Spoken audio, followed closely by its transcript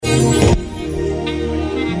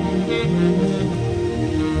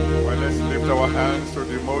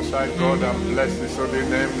magnify God and bless His holy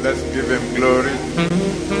name. Let's give Him glory.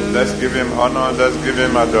 Let's give Him honor. Let's give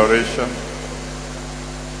Him adoration.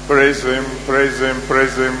 Praise Him, praise Him,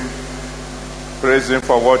 praise Him. Praise Him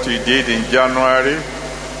for what He did in January.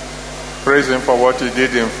 Praise Him for what He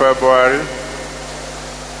did in February.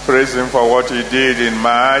 Praise Him for what He did in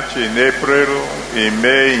March, in April, in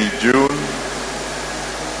May, in June.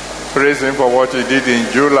 Praise Him for what He did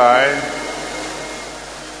in July.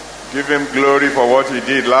 Give Him glory for what He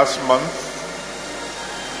did last month.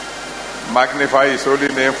 Magnify His holy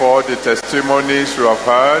name for all the testimonies you have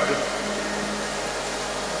heard.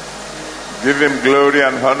 Give Him glory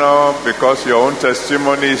and honor because your own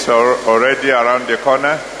testimonies are already around the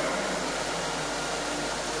corner.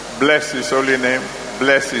 Bless His holy name.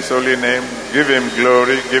 Bless His holy name. Give Him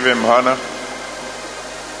glory. Give Him honor.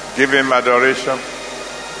 Give Him adoration.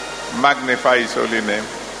 Magnify His holy name.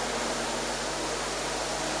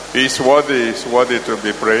 He is worthy to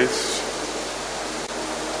be praised.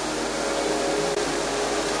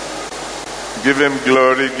 Give Him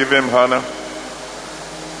glory. Give Him honor.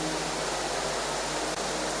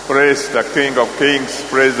 Praise the King of Kings.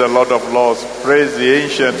 Praise the Lord of Lords. Praise the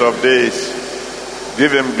Ancient of Days.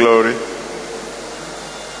 Give Him glory.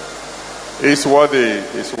 He's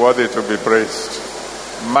worthy to be praised.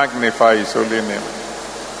 Magnify His holy name.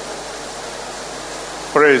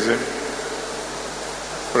 Praise Him.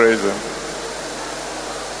 Praise Him.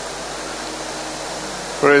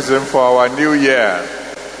 Praise Him for our new year.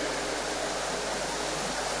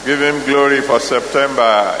 Give Him glory for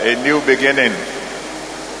September, a new beginning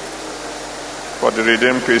for the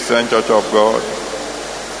Redeemed Christian Church of God.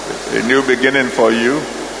 A new beginning for you.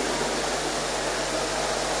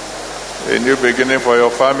 A new beginning for your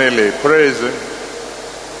family. Praise Him.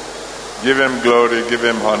 Give Him glory. Give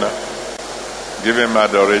Him honor. Give Him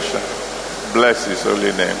adoration. Bless His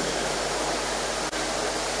holy name.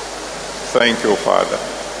 Thank you, Father.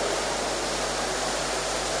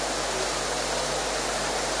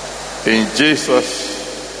 In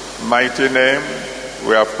Jesus' mighty name,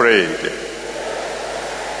 we have prayed.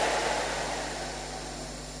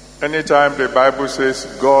 Anytime the Bible says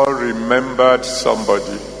God remembered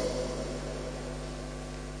somebody,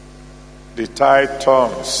 the tide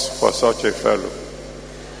turns for such a fellow.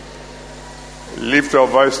 Lift your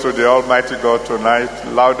voice to the Almighty God tonight,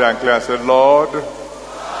 loud and clear, and say, Lord,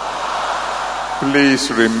 please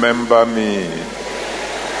remember me.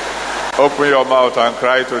 Open your mouth and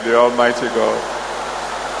cry to the Almighty God.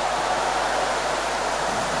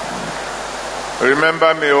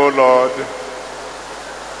 Remember me, O Lord.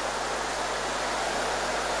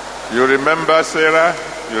 You remember Sarah,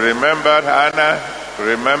 you remembered Hannah, you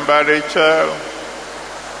remember Rachel.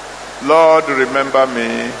 Lord, remember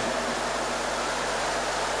me.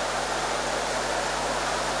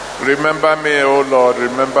 Remember me, oh Lord,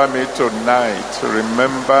 remember me tonight.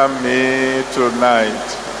 Remember me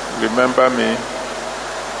tonight. Remember me.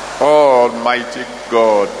 Almighty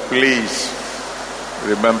God, please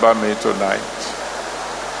remember me tonight.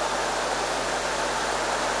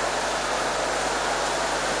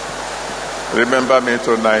 Remember me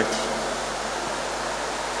tonight.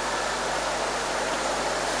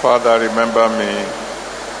 Father, remember me.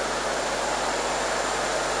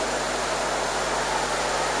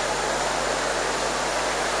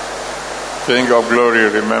 King of glory,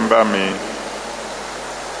 remember me.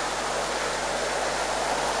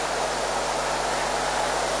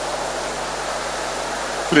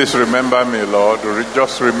 Please remember me, Lord.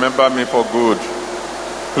 Just remember me for good.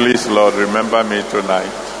 Please, Lord, remember me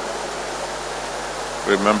tonight.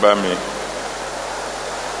 Remember me.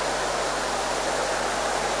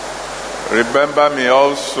 Remember me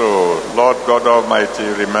also, Lord God Almighty,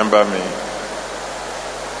 remember me.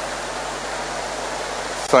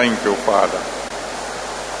 Thank you, Father.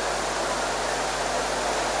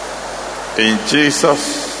 In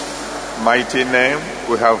Jesus' mighty name,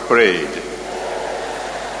 we have prayed.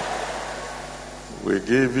 We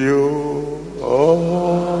give you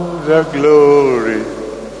all the glory.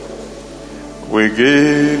 We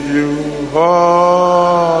give you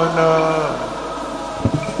honor.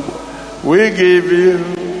 We give you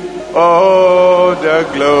all the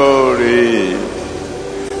glory.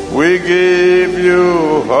 We give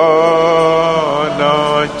you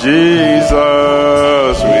honor,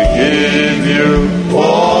 Jesus. We give you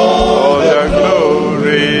all the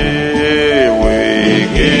glory. We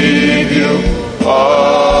give you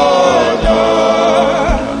honor.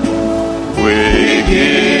 We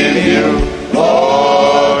give you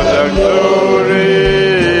all the glory.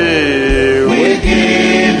 We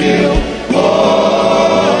give you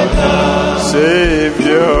honor,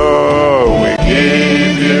 Savior. We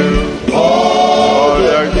give you all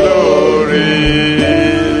the glory.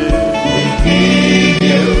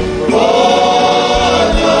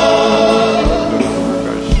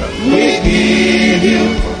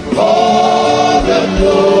 all the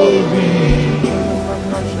glory.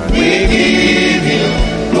 We give you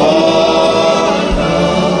honor.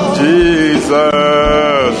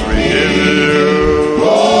 Jesus, we give you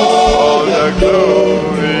all the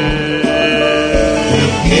glory.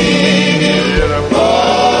 We give you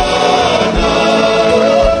honor.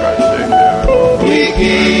 We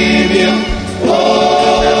give you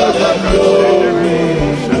all the glory.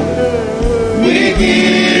 We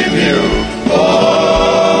give you honor.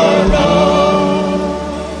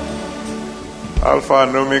 Alpha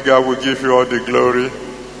and Omega, we give you all the glory.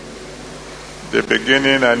 The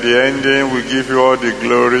beginning and the ending, we give you all the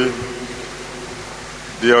glory.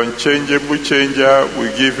 The unchangeable changer, we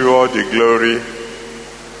give you all the glory.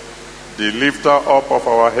 The lifter up of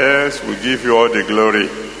our heads, we give you all the glory.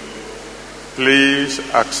 Please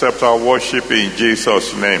accept our worship in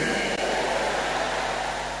Jesus' name.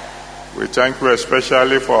 We thank you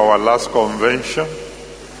especially for our last convention.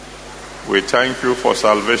 We thank you for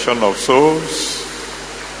salvation of souls.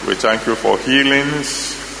 We thank you for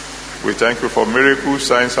healings. We thank you for miracles,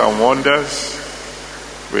 signs, and wonders.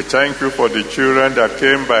 We thank you for the children that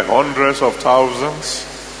came by hundreds of thousands.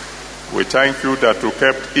 We thank you that you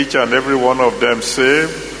kept each and every one of them safe.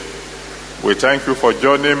 We thank you for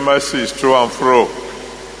journeying mercies to and fro.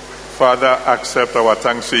 Father, accept our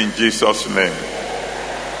thanks in Jesus' name.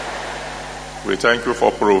 We thank you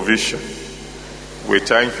for provision. We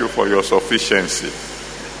thank you for your sufficiency.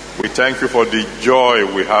 We thank you for the joy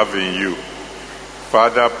we have in you.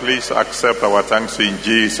 Father, please accept our thanks in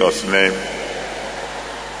Jesus' name.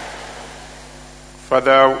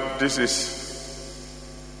 Father, this is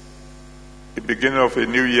the beginning of a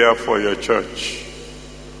new year for your church.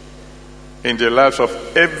 In the lives of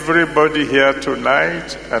everybody here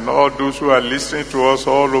tonight and all those who are listening to us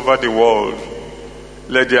all over the world,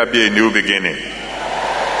 let there be a new beginning.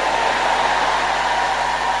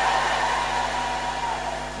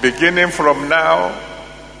 Beginning from now,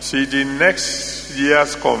 see the next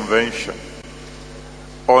year's convention.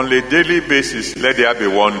 On a daily basis, let there be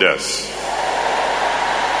wonders.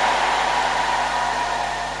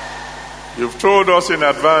 You've told us in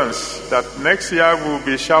advance that next year we'll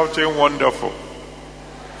be shouting wonderful.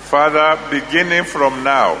 Father, beginning from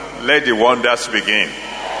now, let the wonders begin.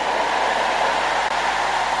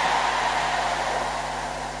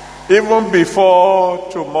 Even before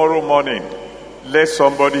tomorrow morning, let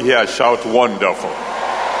somebody here shout wonderful.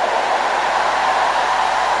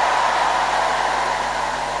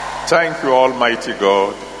 Thank you, Almighty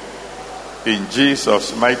God. In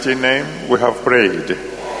Jesus' mighty name we have prayed.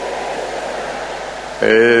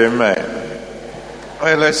 Amen.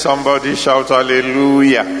 Well, let somebody shout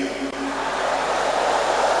hallelujah.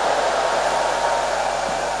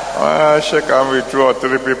 Shake hands with 2 or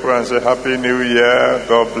 3 people and say Happy New Year.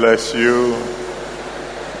 God bless you.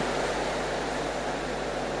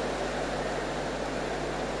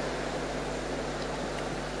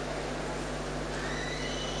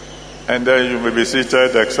 And then you may be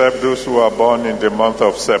seated, except those who are born in the month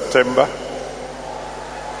of September.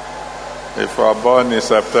 If you are born in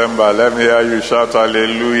September, let me hear you shout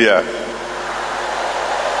hallelujah.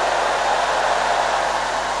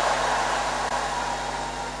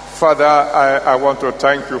 Father, I want to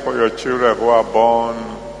thank you for your children who are born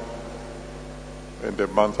in the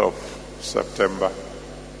month of September.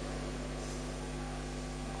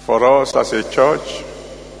 For us as a church,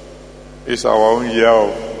 it's our own year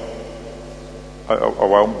of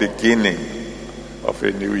our own beginning of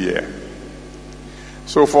a new year.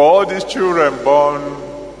 So for all these children born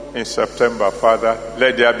in September, Father,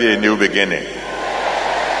 let there be a new beginning.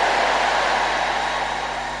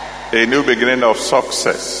 A new beginning of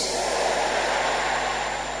success,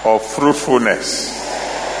 of fruitfulness,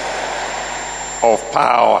 of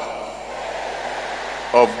power,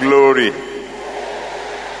 of glory,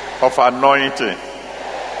 of anointing,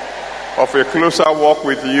 of a closer walk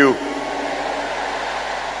with you.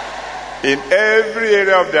 In every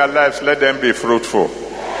area of their lives, let them be fruitful.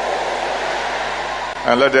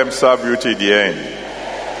 And let them serve you to the end.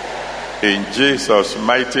 In Jesus'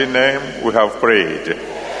 mighty name, we have prayed.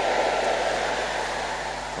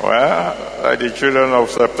 Well, let the children of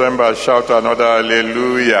September shout another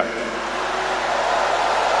hallelujah.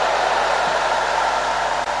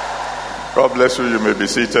 God bless you. You may be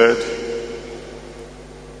seated.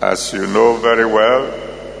 As you know very well,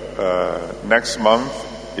 next month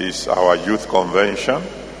is our youth convention.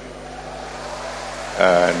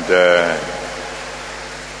 And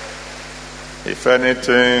if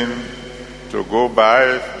anything to go by,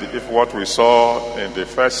 if what we saw in the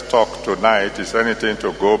first talk tonight is anything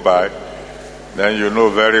to go by, then you know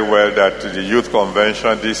very well that the youth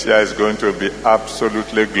convention this year is going to be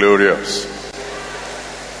absolutely glorious.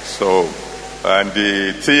 So, and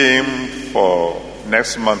the theme for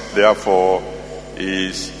next month, therefore,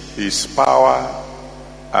 is His power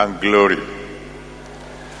and glory.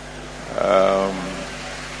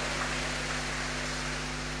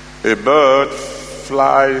 A bird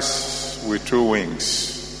flies with two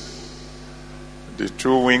wings. The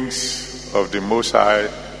two wings of the Most High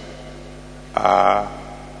are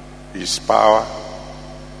His power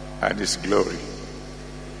and His glory.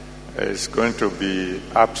 It's going to be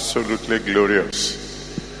absolutely glorious.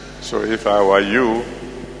 So if I were you,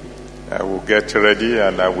 I will get ready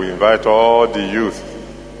and I will invite all the youth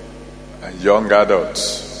and young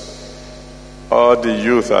adults. All the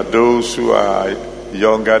youth are those who are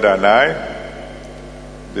younger than I.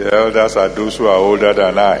 The elders are those who are older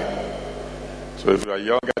than I. So if you are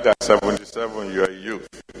younger than 77, you are a youth.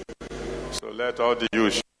 So let all the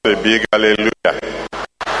youth shout a big hallelujah.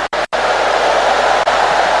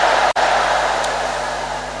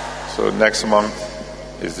 So next month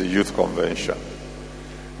is the youth convention.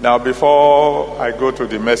 Now before I go to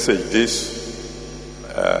the message this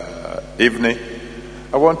evening,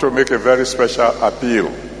 I want to make a very special appeal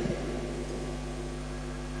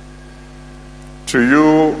to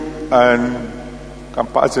you and can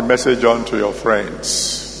pass the message on to your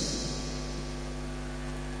friends.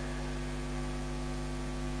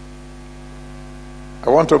 I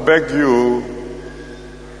want to beg you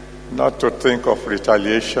not to think of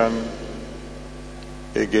retaliation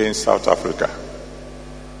against South Africa.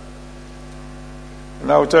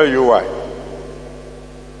 And I'll tell you why.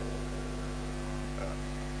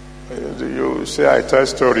 You say I tell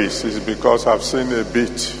stories, it's because I've seen a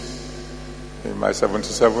bit in my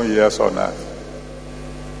 77 years on earth.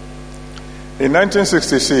 In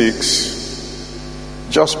 1966,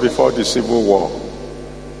 just before the Civil War,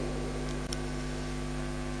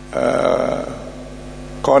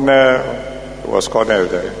 Colonel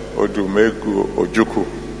there, Odumegu Ojukwu,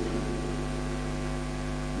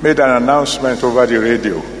 made an announcement over the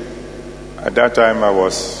radio. At that time I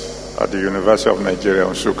was at the University of Nigeria,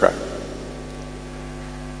 Nsukka.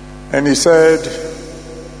 And he said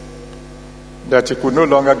that he could no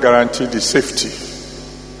longer guarantee the safety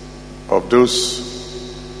of those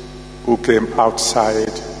who came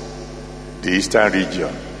outside the eastern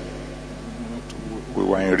region. We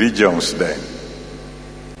were in regions then.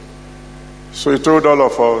 So he told all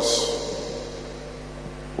of us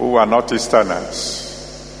who were not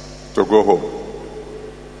Easterners to go home.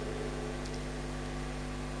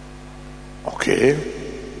 Okay.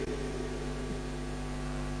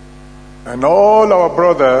 And all our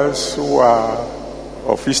brothers who are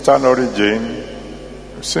of Eastern origin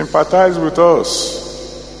sympathized with us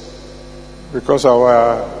because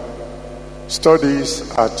our studies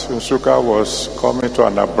at Nsukka was coming to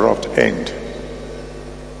an abrupt end.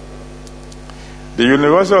 The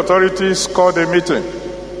university authorities called a meeting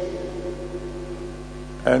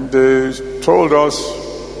and they told us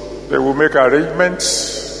they will make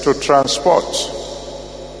arrangements to transport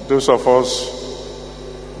those of us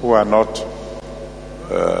who are not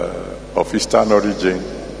of Eastern origin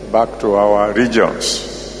back to our regions.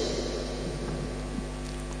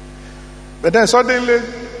 But then suddenly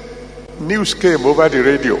news came over the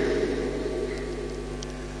radio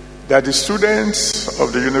that the students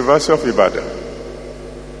of the University of Ibadan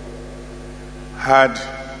had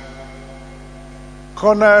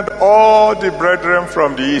cornered all the brethren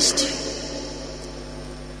from the East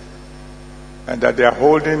and that they are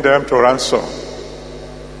holding them to ransom,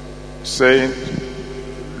 saying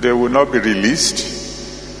they will not be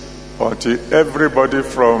released until everybody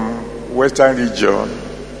from Western region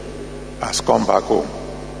has come back home.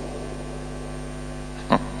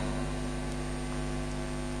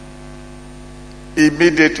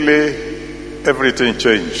 Immediately, everything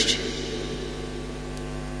changed.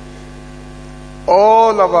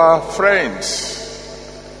 All of our friends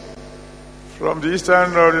from the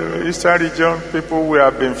eastern region, people we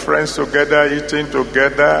have been friends together, eating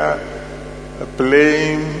together,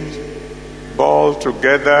 playing ball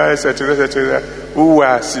together, etc., who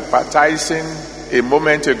were sympathizing a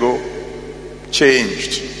moment ago,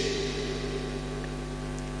 changed.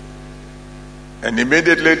 And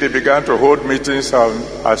immediately they began to hold meetings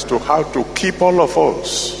as to how to keep all of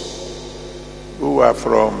us who are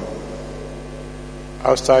from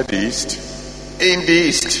outside the East in the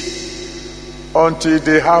East until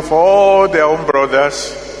they have all their own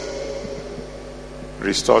brothers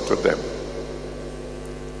restored to them.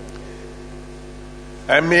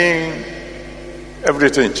 I mean,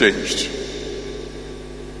 everything changed.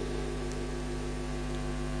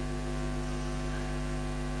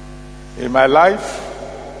 In my life,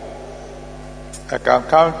 I can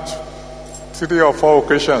count 3 or 4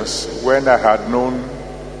 occasions when I had known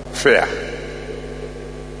fear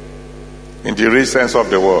in the real sense of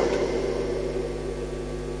the word.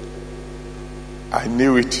 I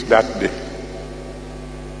knew it that day.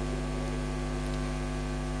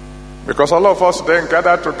 Because all of us then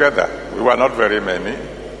gathered together. We were not very many.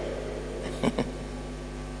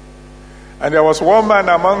 And there was one man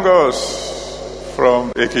among us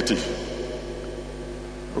from Ekiti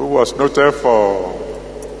who was noted for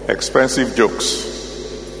expensive jokes.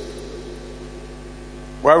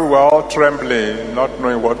 While we were all trembling, not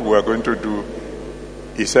knowing what we were going to do,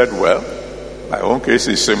 he said, well, my own case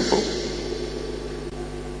is simple.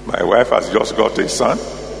 My wife has just got a son.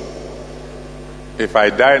 If I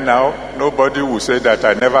die now, nobody will say that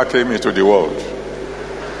I never came into the world.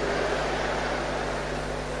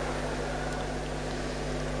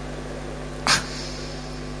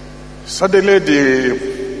 Suddenly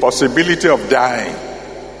the possibility of dying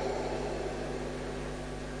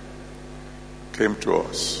came to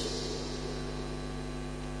us.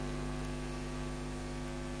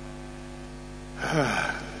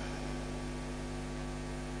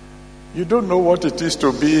 You don't know what it is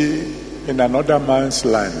to be in another man's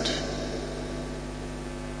land,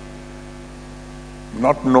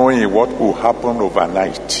 not knowing what will happen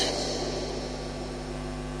overnight.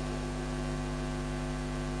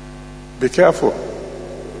 Be careful.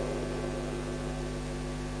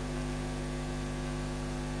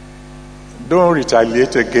 Don't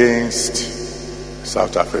retaliate against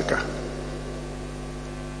South Africa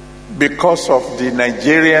because of the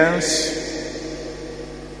Nigerians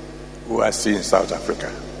who are still in South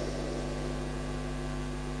Africa.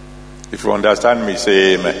 If you understand me,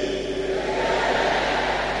 say amen.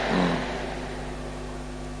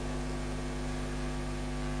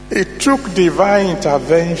 It took divine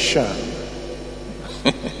intervention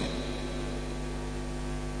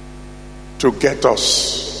to get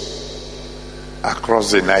us across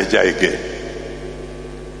the Niger again.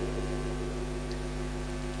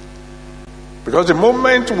 Because the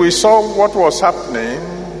moment we saw what was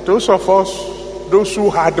happening, those of us, those who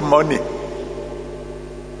had money,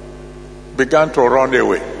 began to run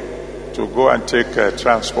away to go and take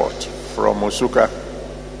transport from Musuka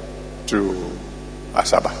to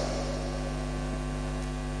Asaba.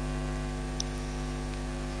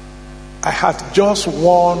 I had just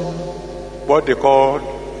won what they called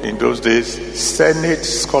in those days Senate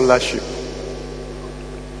scholarship.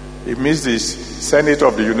 It means the Senate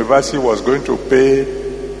of the university was going to pay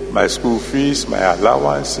my school fees, my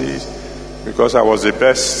allowances, because I was the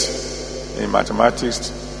best in mathematics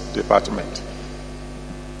department.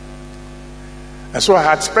 And so I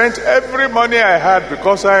had spent every money I had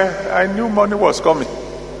because I knew money was coming.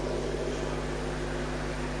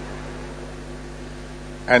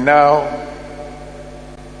 And now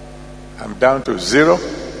I'm down to 0.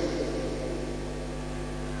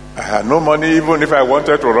 I had no money even if I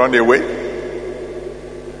wanted to run away.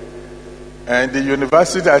 And the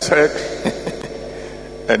university, I said,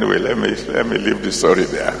 anyway, let me leave the story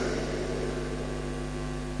there.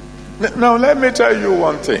 Now let me tell you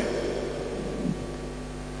one thing.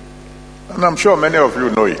 And I'm sure many of you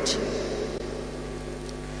know it.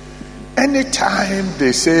 Anytime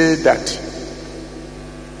they say that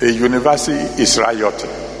a university is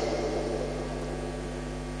rioting,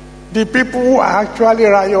 the people who are actually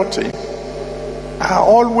rioting are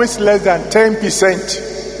always less than 10%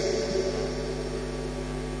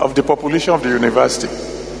 of the population of the university.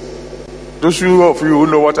 Those of you who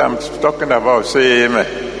know what I'm talking about, say amen.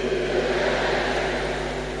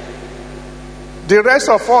 The rest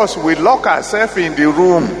of us, we lock ourselves in the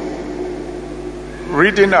room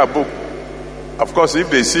reading a book. Of course, if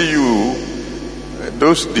they see you,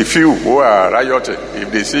 the few who are rioting, if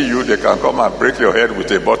they see you, they can come and break your head with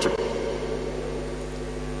a bottle.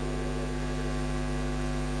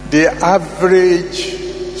 The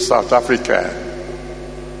average South African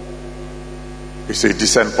is a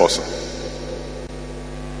decent person.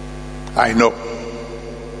 I know.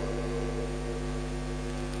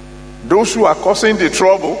 Those who are causing the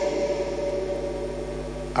trouble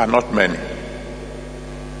are not many.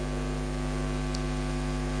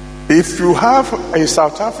 If you have a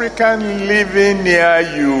South African living near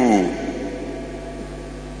you,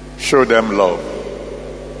 show them love.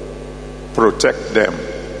 Protect them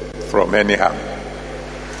from any harm.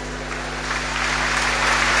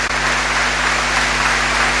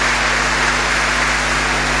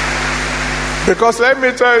 Because let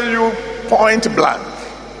me tell you point blank,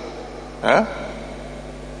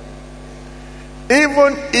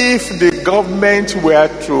 even if the government were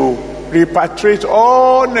to repatriate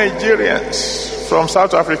all Nigerians from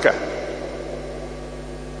South Africa.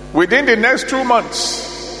 Within the next 2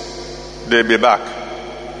 months, they'll be back.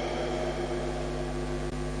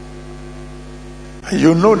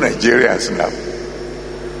 You know Nigerians now.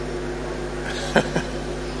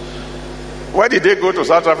 Why did they go to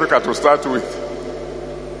South Africa to start with?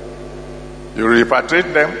 You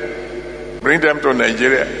repatriate them, bring them to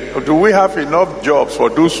Nigeria. Do we have enough jobs for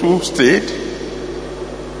those who stayed?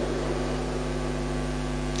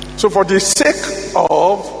 So for the sake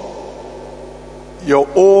of your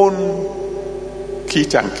own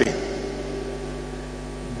kit and kin,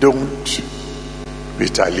 don't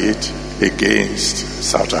retaliate against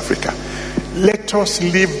South Africa. Let us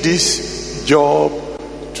leave this job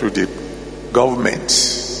to the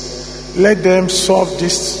governments. Let them solve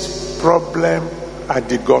this problem at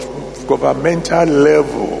the governmental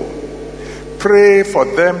level. Pray for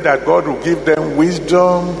them that God will give them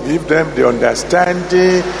wisdom, give them the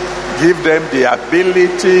understanding, give them the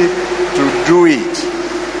ability to do it.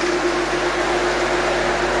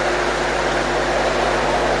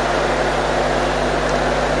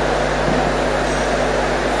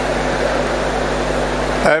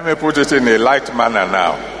 Let me put it in a light manner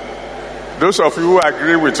now. Those of you who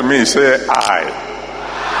agree with me, say aye.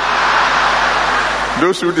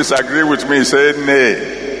 Those who disagree with me, say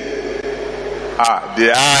nay.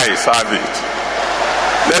 The ayes have it.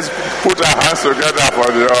 Let's put our hands together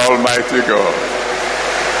for the Almighty God.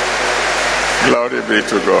 Glory be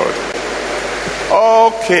to God.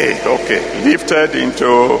 Okay. Lifted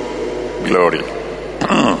into glory.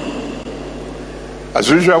 As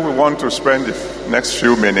usual, we want to spend the next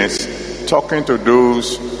few minutes talking to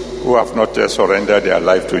those who have not yet surrendered their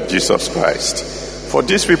life to Jesus Christ. For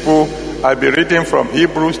these people, I'll be reading from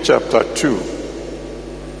Hebrews chapter 2,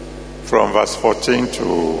 from verse 14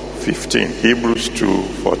 to 15. Hebrews 2,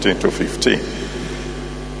 14 to 15.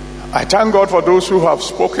 I thank God for those who have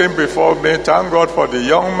spoken before me. Thank God for the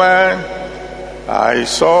young man. I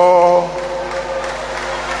saw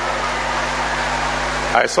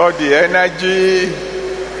the energy,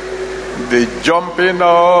 the jumping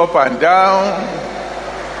up and down.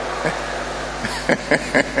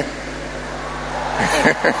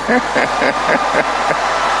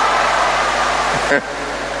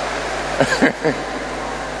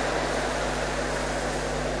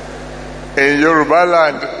 In Yoruba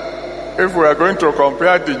land, if we are going to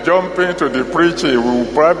compare the jumping to the preaching, we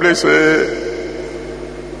will probably say,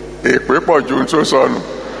 the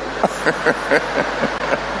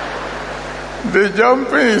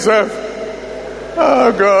jumping itself,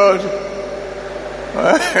 oh God.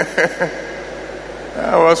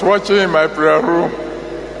 I was watching in my prayer room.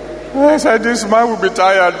 I said, this man will be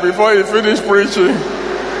tired before he finished preaching.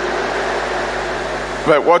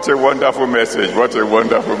 But what a wonderful message. What a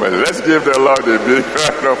wonderful message. Let's give the Lord a big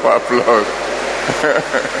round of applause.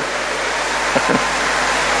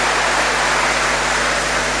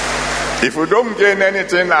 If you don't gain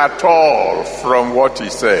anything at all from what he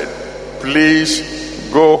said, please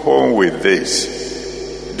go home with this.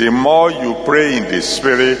 The more you pray in the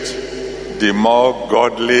Spirit, the more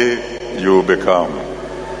godly you become.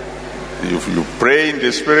 If you pray in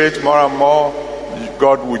the Spirit more and more,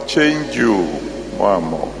 God will change you more and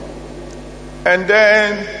more. And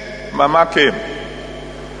then Mama came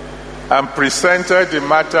and presented the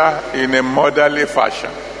matter in a motherly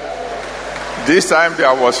fashion. This time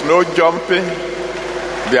there was no jumping,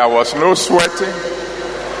 there was no sweating.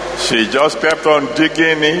 She just kept on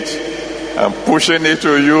digging it and pushing it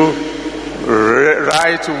to you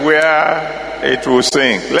right where it will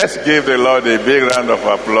sink. Let's give the Lord a big round of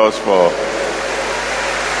applause for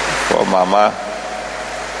Mama.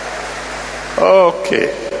 Okay.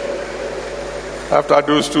 After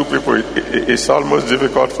those two people, it's almost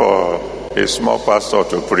difficult for a small pastor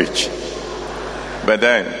to preach. But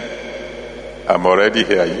then, I'm already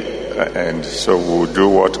here, and so we'll do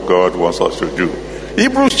what God wants us to do.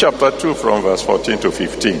 Hebrews chapter 2 from verse 14 to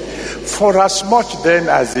 15. For as much then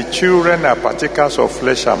as the children are partakers of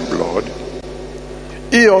flesh and blood,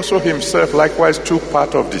 he also himself likewise took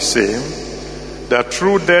part of the same, that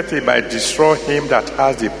through death he might destroy him that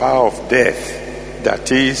has the power of death,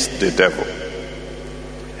 that is, the devil,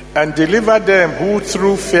 and deliver them who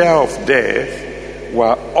through fear of death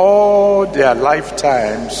were all their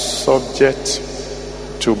lifetimes subject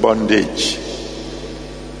to bondage.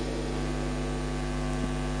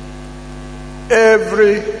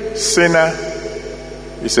 Every sinner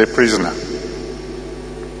is a prisoner.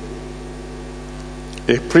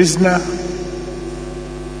 A prisoner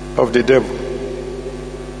of the devil.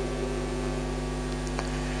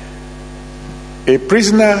 A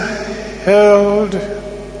prisoner held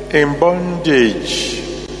in bondage,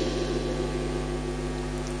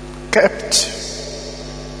 kept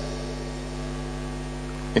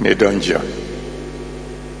in a dungeon.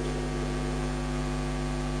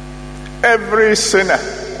 Every sinner,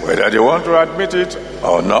 whether they want to admit it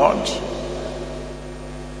or not,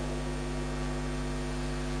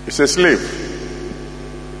 is a slave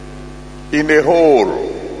in a hole,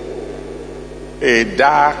 a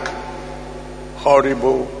dark,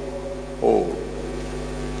 horrible hole,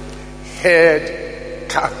 held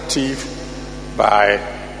captive by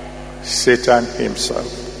Satan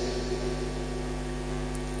himself.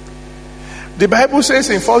 The Bible says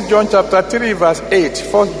in 1 John chapter 3 verse 8,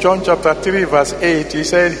 1 John chapter 3 verse 8, he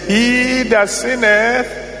said, he that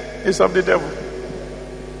sinneth is of the devil.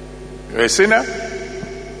 You're a sinner,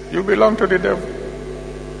 you belong to the devil.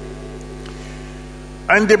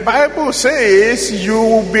 And the Bible says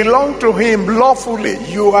you belong to him lawfully.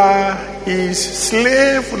 You are his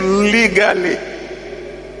slave legally.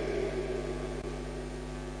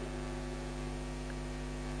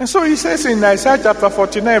 And so he says in Isaiah chapter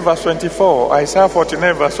 49 verse 24, Isaiah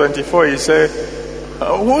 49 verse 24, he said,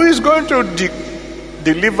 who is going to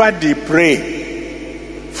deliver the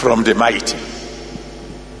prey from the mighty?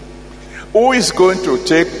 Who is going to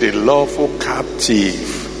take the lawful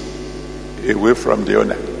captive away from the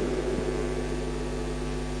owner?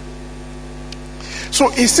 So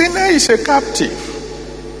a sinner is a captive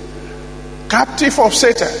of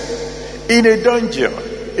Satan in a dungeon,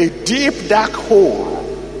 a deep dark hole.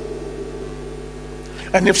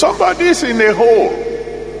 And if somebody is in a hole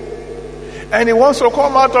and he wants to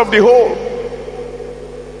come out of the hole,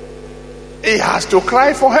 he has to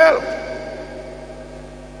cry for help.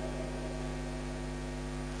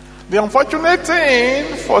 The unfortunate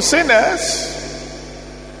thing for sinners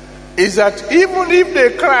is that even if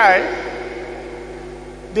they cry,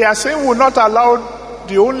 their sin will not allow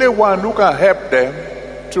the only one who can help them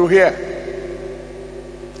to hear.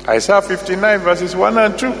 Isaiah 59 verses 1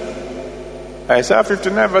 and 2. Isaiah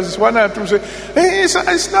 59 verses 1 and 2 say,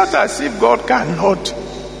 it's not as if God cannot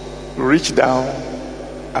reach down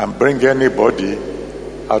and bring anybody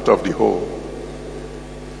out of the hole.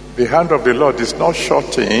 The hand of the Lord is not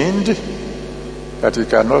shortened that he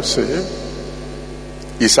cannot save.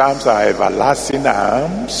 His arms are everlasting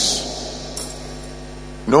arms.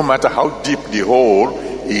 No matter how deep the hole,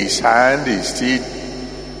 his hand is still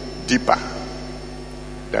deeper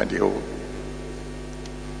than the hole.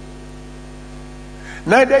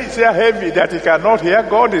 Neither is he heavy that he cannot hear.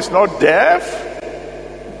 God is not deaf.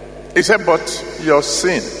 He said, but your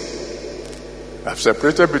sin I've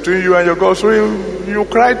separated between you and your God. So you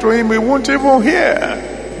cry to him, he won't even hear.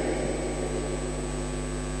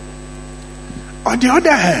 On the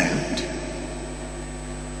other hand,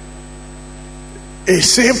 a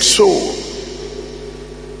saved soul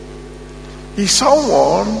is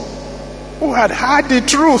someone who had heard the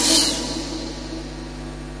truth,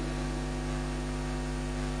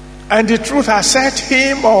 and the truth has set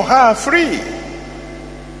him or her free.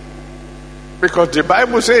 Because the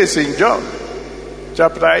Bible says in John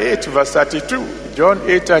chapter 8 verse 32, John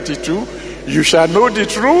 8:32, you shall know the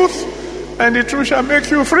truth and the truth shall make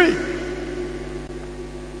you free.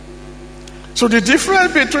 So the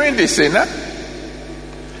difference between the sinner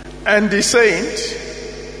and the saint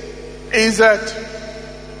is that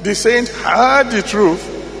the saint heard the truth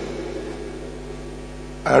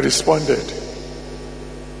and responded.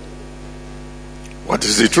 What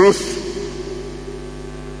is the truth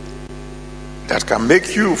that can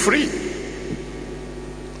make you free?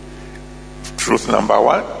 Truth number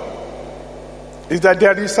one is that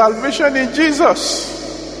there is salvation in Jesus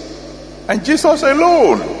and Jesus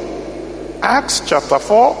alone. Acts chapter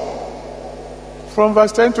 4 from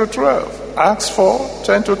verse 10 to 12. Acts 4,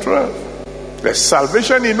 10 to 12. There's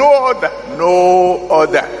salvation in no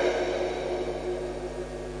other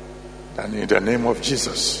than in the name of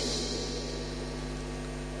Jesus.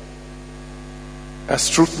 That's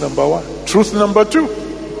truth number one. Truth number two,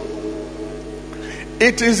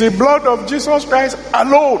 it is the blood of Jesus Christ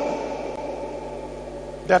alone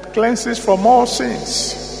that cleanses from all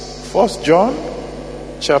sins. 1 John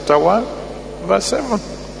chapter 1 verse 7.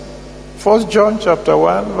 1 John chapter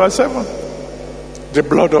 1 verse 7. The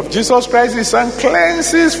blood of Jesus Christ is and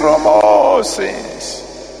cleanses from all sins.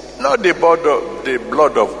 Not the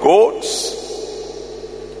blood of goats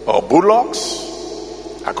or bullocks,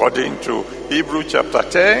 according to Hebrews chapter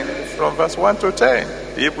 10 from verse 1 to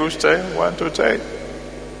 10. Hebrews 10, 1 to 10.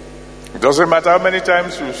 It doesn't matter how many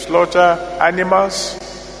times you slaughter animals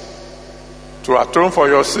to atone for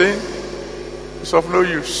your sin, it's of no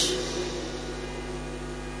use.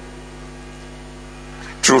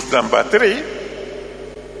 Truth number three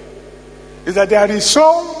is that there is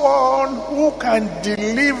someone who can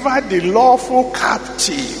deliver the lawful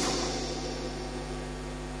captive.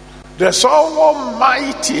 There's someone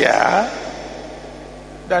mightier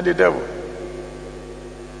than the devil.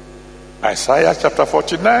 Isaiah chapter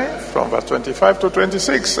 49 from verse 25 to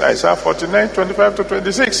 26. Isaiah 49, 25 to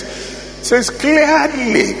 26 says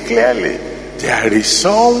clearly, there is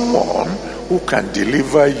someone who can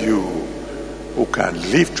deliver you, who can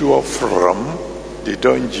lift you up from the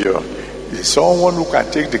dungeon. There's someone who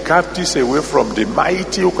can take the captives away from the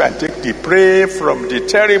mighty, who can take the prey from the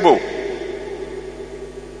terrible.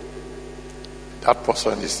 That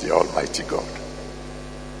person is the Almighty God.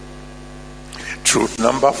 Truth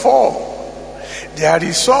number 4. There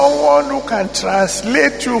is someone who can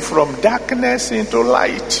translate you from darkness into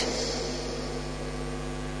light.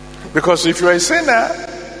 Because if you're a sinner,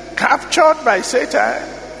 captured by Satan,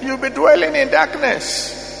 you'll be dwelling in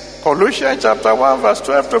darkness. Colossians chapter 1 verse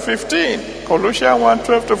 12 to 15. Colossians 1,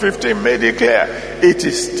 12 to 15 made it clear. It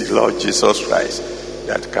is the Lord Jesus Christ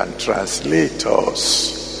that can translate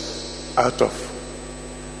us out of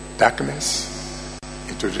darkness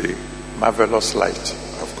into the marvelous light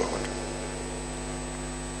of God.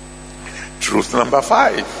 Truth number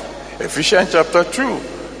 5. Ephesians chapter 2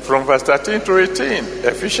 from verse 13 to 18.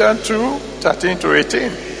 Ephesians 2, 13 to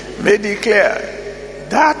 18 made it clear.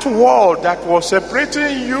 That wall that was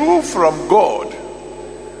separating you from God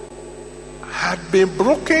had been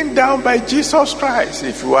broken down by Jesus Christ.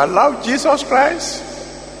 If you allow Jesus Christ,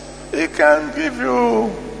 He can give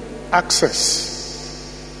you access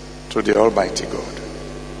to the Almighty God.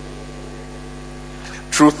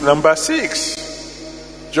 Truth number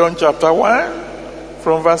 6. John chapter 1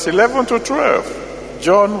 from verse 11 to 12.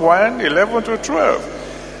 John 1, 11 to 12.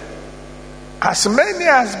 As many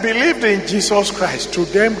as believed in Jesus Christ, to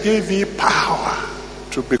them gave He power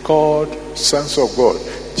to be called sons of God.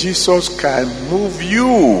 Jesus can move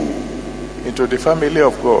you into the family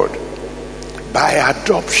of God by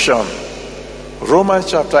adoption.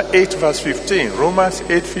 Romans chapter 8 verse 15. Romans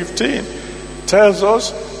 8:15 tells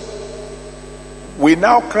us we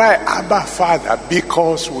now cry, Abba, Father,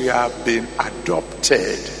 because we have been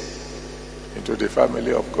adopted into the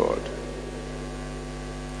family of God.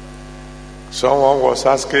 Someone was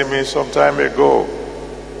asking me some time ago,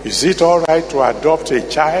 is it all right to adopt a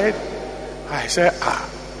child? I said,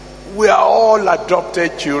 we are all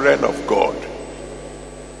adopted children of God.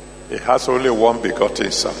 He has only one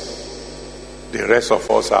begotten son. The rest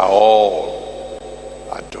of us are all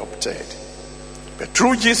adopted. But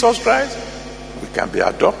through Jesus Christ, we can be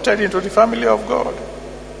adopted into the family of God.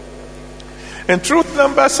 And truth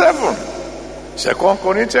number 7, 2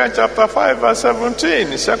 Corinthians chapter 5 verse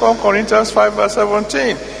 17. 2 Corinthians 5 verse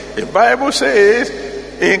 17. The Bible says,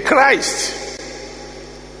 in Christ,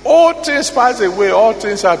 all things pass away, all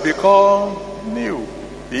things have become new.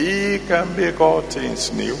 He can make all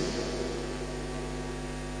things new.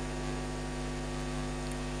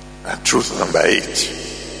 And truth number 8.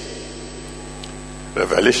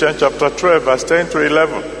 Revelation chapter 12 verse 10 to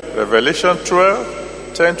 11. Revelation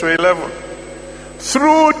 12, 10 to 11.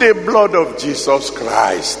 Through the blood of Jesus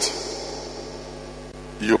Christ,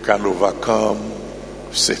 you can overcome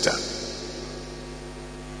Satan.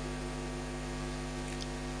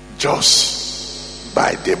 Just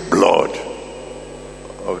by the blood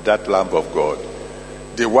of that Lamb of God.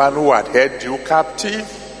 The one who had held you captive,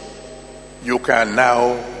 you can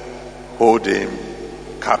now hold him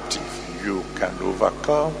captive. You can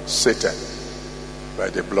overcome Satan by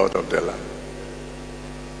the blood of the Lamb.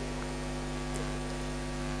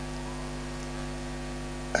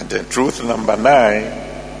 And then truth number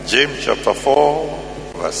 9, James chapter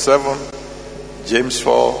 4 verse 7. James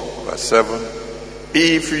 4 verse 7.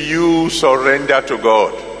 If you surrender to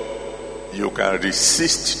God, you can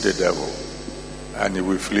resist the devil and he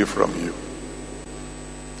will flee from you.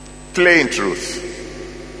 Plain truth.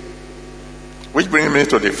 Which brings me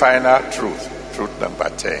to the final truth. Truth number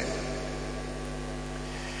 10.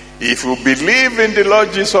 If you believe in the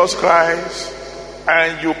Lord Jesus Christ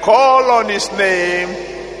and you call on his name,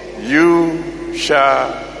 you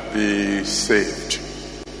shall be saved.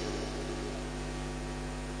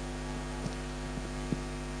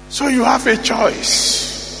 So you have a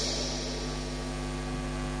choice.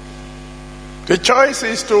 The choice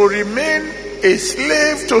is to remain a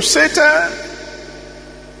slave to Satan,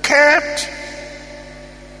 kept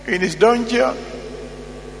in his dungeon,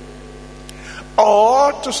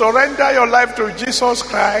 or to surrender your life to Jesus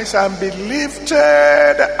Christ and be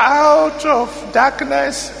lifted out of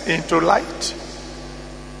darkness into light,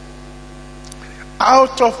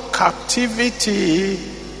 out of captivity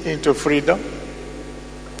into freedom.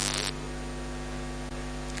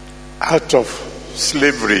 out of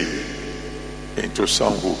slavery into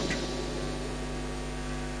sonship.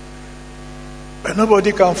 But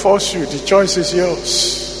nobody can force you. The choice is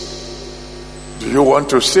yours. Do you want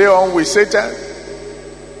to stay on with Satan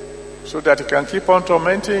so that he can keep on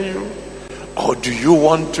tormenting you? Or do you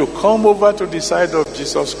want to come over to the side of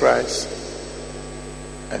Jesus Christ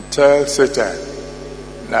and tell Satan,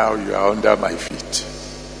 now you are under my feet?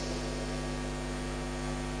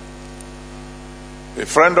 A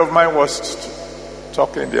friend of mine was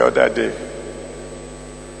talking the other day.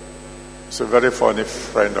 It's a very funny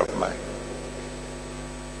friend of mine.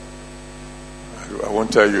 I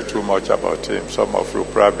won't tell you too much about him. Some of you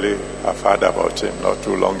probably have heard about him not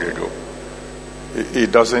too long ago. He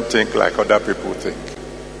doesn't think like other people think.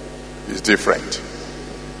 He's different.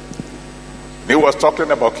 He was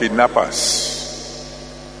talking about kidnappers.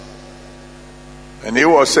 And he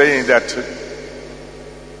was saying that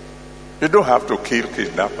you don't have to kill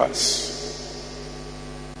kidnappers.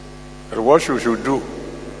 But what you should do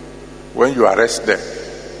when you arrest them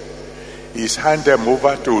is hand them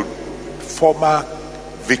over to former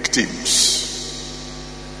victims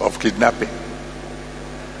of kidnapping.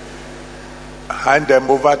 Hand them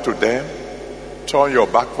over to them, turn your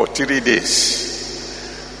back for 3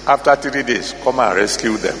 days. After 3 days, come and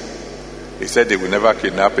rescue them. He said they will never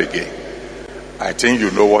kidnap again. I think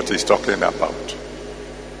you know what he's talking about.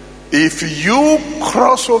 If you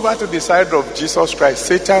cross over to the side of Jesus Christ,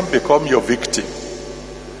 Satan become your victim.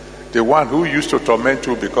 The one who used to torment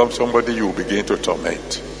you becomes somebody you begin to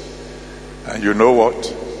torment. And you know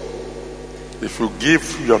what? If you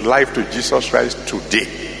give your life to Jesus Christ today,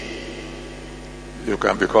 you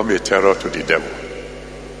can become a terror to the devil.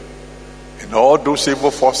 And all those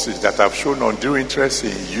evil forces that have shown undue interest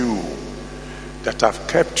in you, that have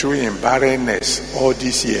kept you in barrenness all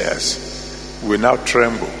these years, will now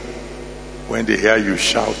tremble when they hear you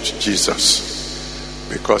shout Jesus.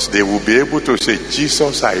 Because they will be able to say,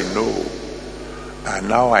 Jesus I know, and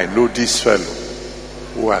now I know this fellow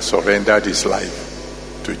who has surrendered his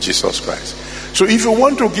life to Jesus Christ. So if you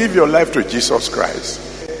want to give your life to Jesus Christ,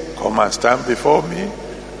 come and stand before me.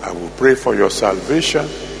 I will pray for your salvation.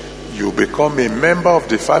 You become a member of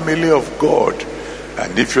the family of God.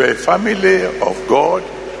 And if you're a family of God,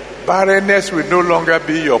 barrenness will no longer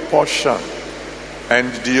be your portion.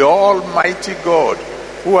 And the Almighty God,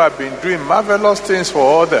 who have been doing marvelous things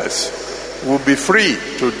for others, will be free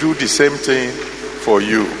to do the same thing for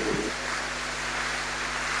you.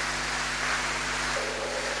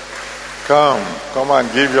 Come and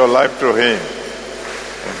give your life to Him.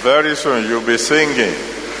 And very soon you'll be singing,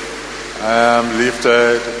 I'm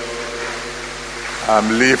lifted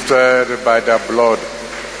by the blood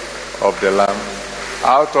of the Lamb,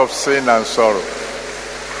 out of sin and sorrow,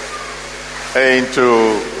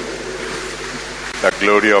 into the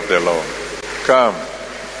glory of the Lord. Come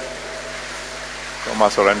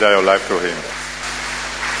and surrender your life to Him.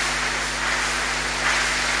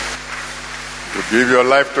 You give your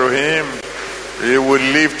life to Him, He will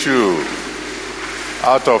lift you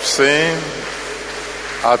out of sin,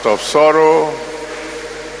 out of sorrow,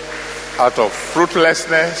 out of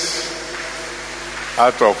fruitlessness,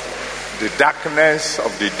 out of the darkness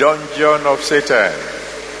of the dungeon of Satan.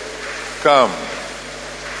 Come,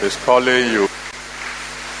 He's calling you.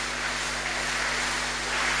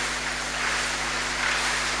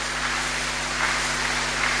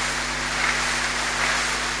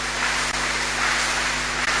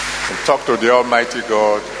 Talk to the Almighty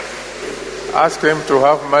God. Ask Him to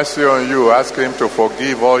have mercy on you. Ask Him to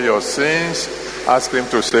forgive all your sins. Ask Him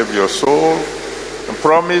to save your soul. And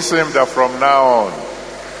promise Him that from now on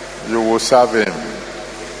you will serve Him.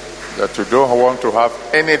 That you don't want to have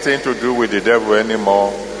anything to do with the devil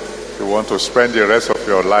anymore. You want to spend the rest of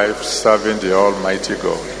your life serving the Almighty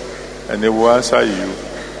God. And He will answer you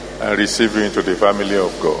and receive you into the family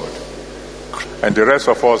of God. And the rest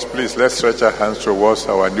of us, please, let's stretch our hands towards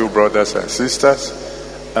our new brothers and sisters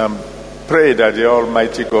and pray that the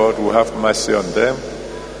Almighty God will have mercy on them,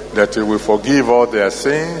 that He will forgive all their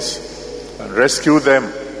sins and rescue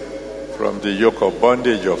them from the yoke of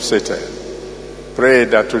bondage of Satan. Pray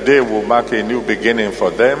that today will mark a new beginning for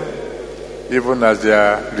them, even as they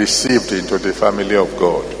are received into the family of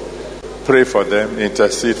God. Pray for them,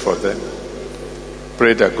 intercede for them.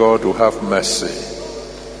 Pray that God will have mercy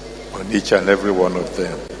on each and every one of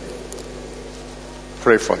them.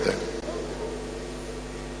 Pray for them.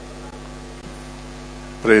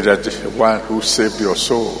 Pray that the one who saved your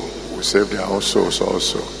soul will save their own souls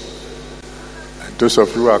also. And those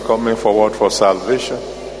of you who are coming forward for salvation,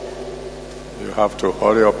 you have to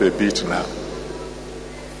hurry up a bit now,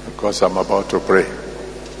 because I'm about to pray.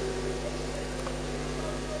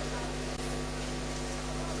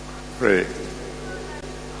 Pray.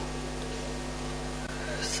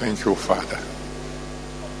 Thank you, Father.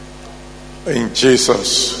 In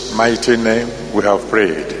Jesus' mighty name, we have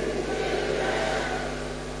prayed.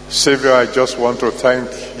 Savior, I just want to thank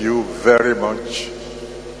you very much,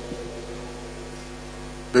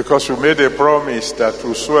 because you made a promise that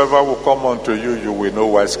whosoever will come unto you, you will no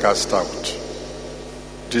wise cast out.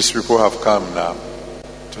 These people have come now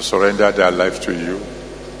to surrender their life to you.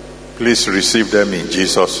 Please receive them in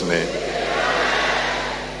Jesus' name.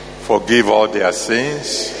 Forgive all their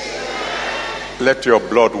sins. Let your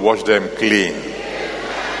blood wash them clean.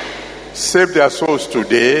 Save their souls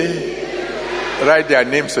today. Write their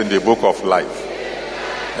names in the book of life.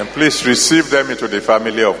 And please receive them into the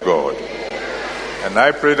family of God. And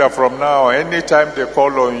I pray that from now, anytime they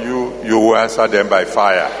call on you, you will answer them by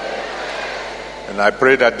fire. And I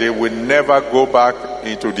pray that they will never go back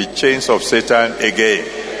into the chains of Satan again.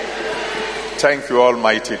 Thank you,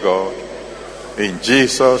 Almighty God. In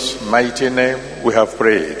Jesus' mighty name, we have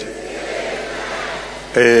prayed.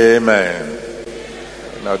 Amen.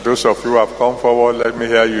 Now, those of you who have come forward, let me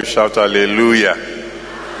hear you shout hallelujah.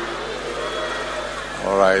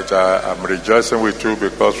 All right, I'm rejoicing with you,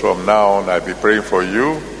 because from now on I'll be praying for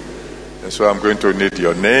you. And so I'm going to need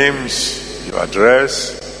your names, your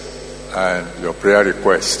address, and your prayer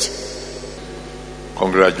request.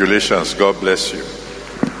 Congratulations. God bless you.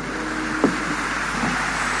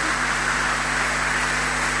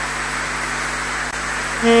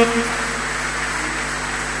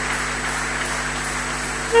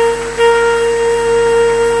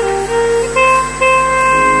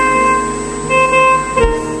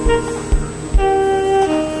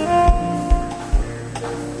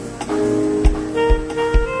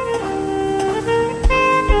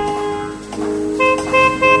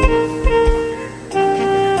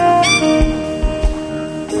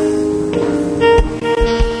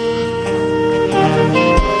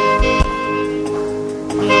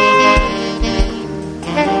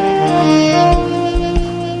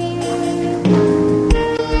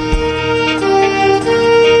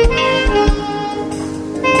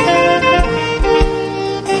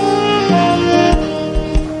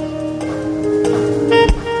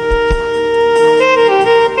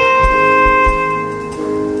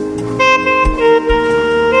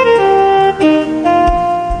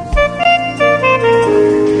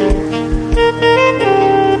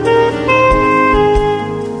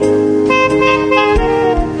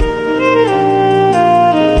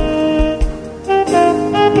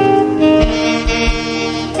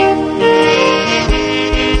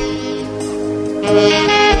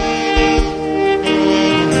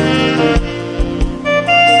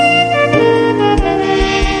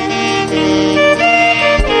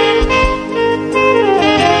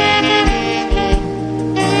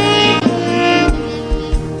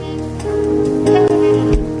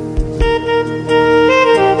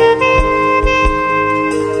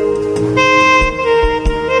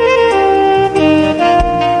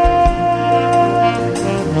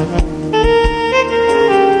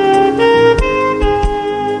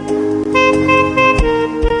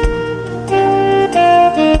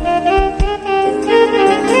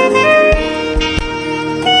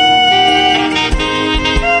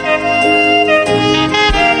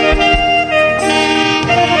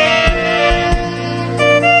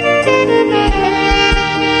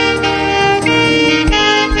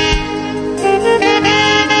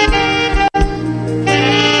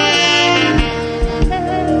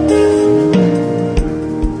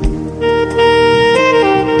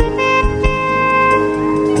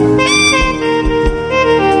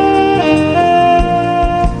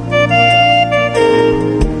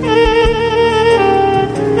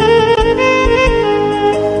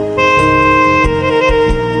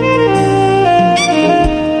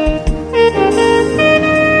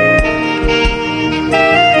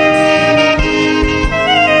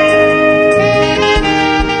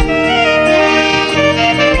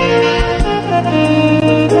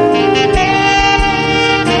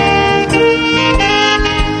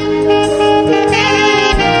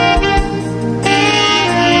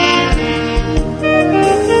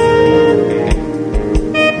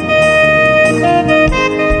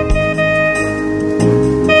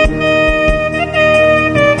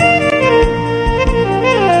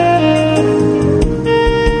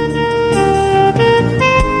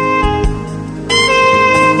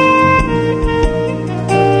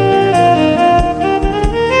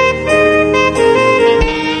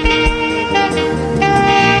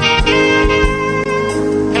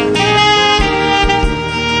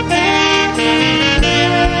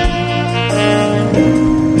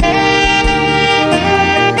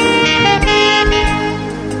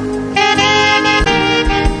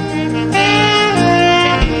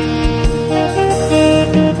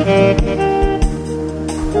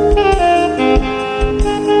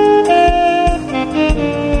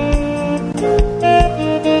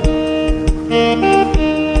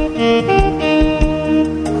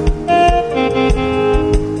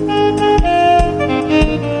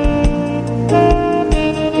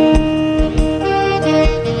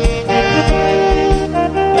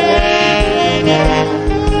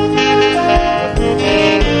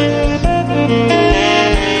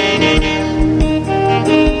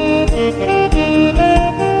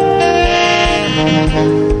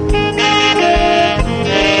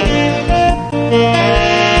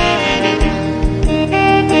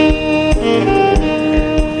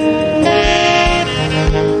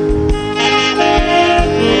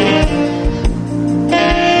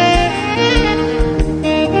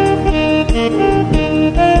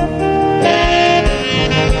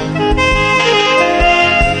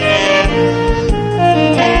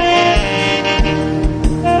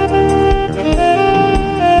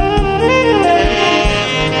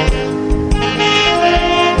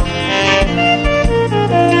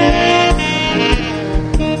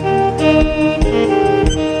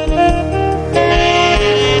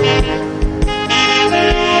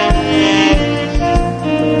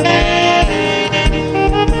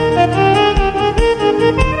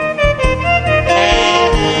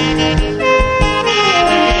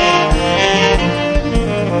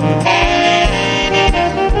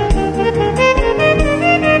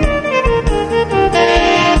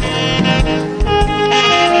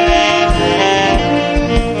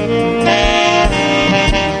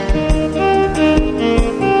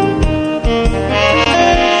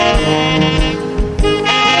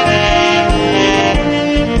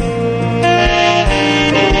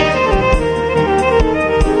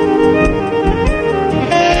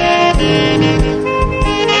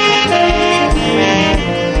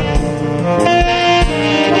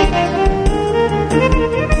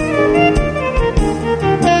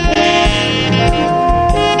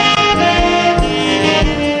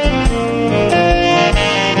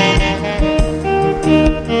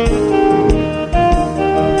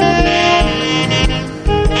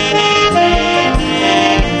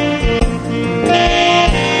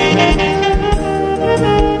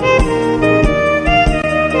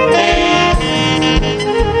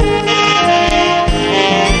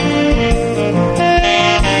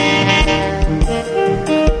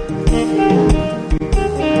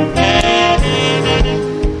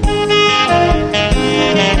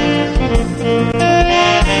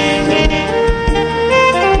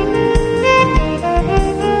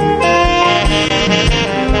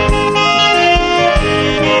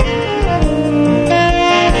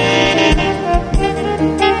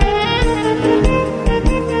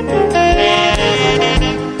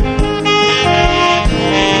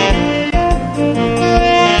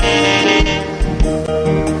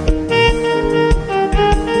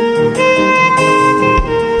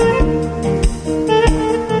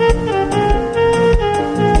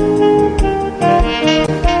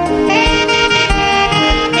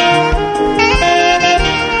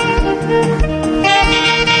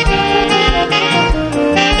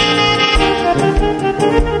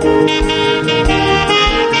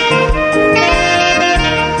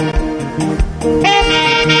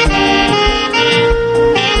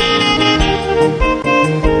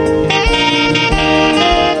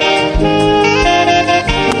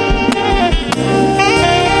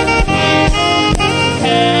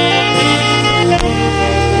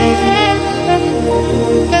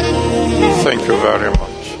 Thank you very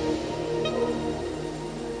much.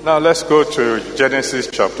 Now let's go to Genesis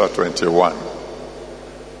chapter 21.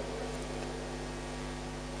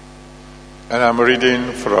 And I'm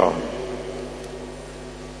reading from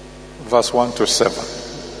verse 1 to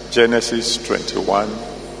 7. Genesis 21,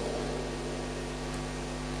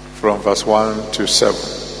 from verse 1 to 7.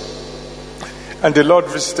 And the Lord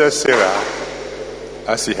visited Sarah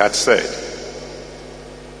as he had said.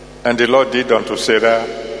 And the Lord did unto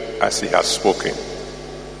Sarah as he had spoken.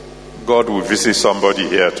 God will visit somebody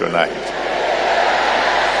here tonight.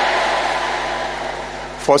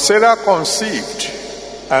 For Sarah conceived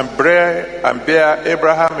and bare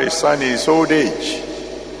Abraham a son in his old age,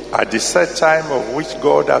 at the set time of which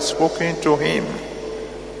God had spoken to him.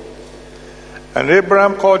 And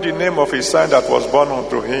Abraham called the name of his son that was born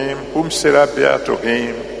unto him, whom Sarah bare to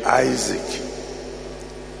him, Isaac.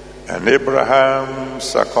 And Abraham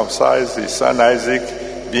circumcised his son Isaac,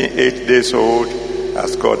 being 8 days old,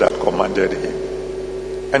 as God had commanded him.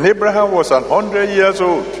 And Abraham was 100 years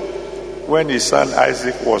old when his son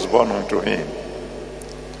Isaac was born unto him.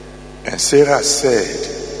 And Sarah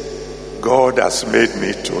said, God has made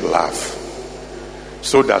me to laugh,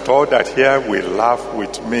 so that all that here will laugh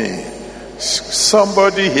with me.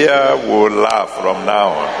 Somebody here will laugh from now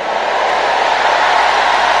on.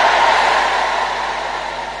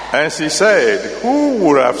 And she said, who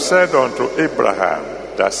would have said unto Abraham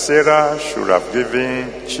that Sarah should have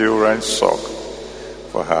given children suck,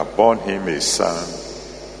 for her born him a son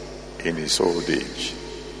in his old age?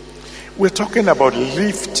 We're talking about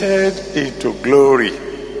lifted into glory.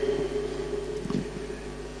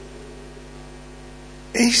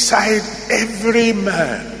 Inside every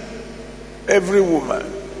man, every woman,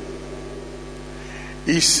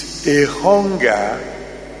 is a hunger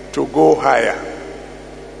to go higher.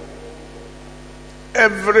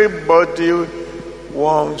 Everybody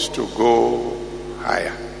wants to go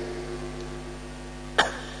higher.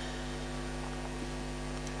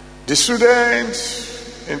 The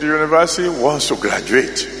students in the university wants to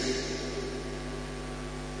graduate.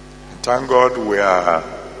 Thank God we are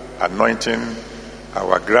anointing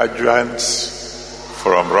our graduates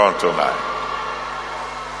from Ron tonight.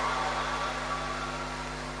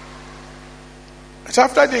 But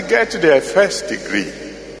after they get their first degree,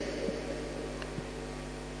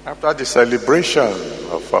 after the celebration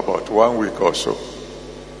of about 1 week or so,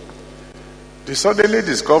 they suddenly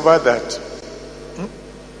discover that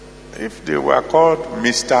if they were called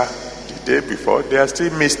Mr. the day before, they are still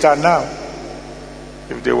Mr. now.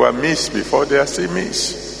 If they were Miss before, they are still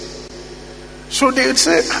Miss. So they would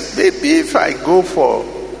say, maybe if I go for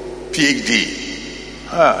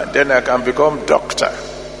PhD, then I can become doctor.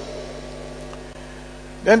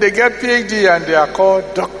 Then they get PhD and they are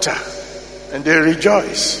called doctor. And they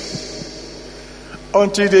rejoice.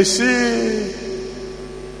 Until they see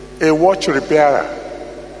a watch repairer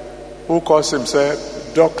who calls himself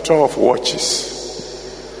Doctor of Watches.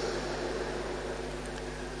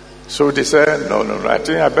 So they said, no, I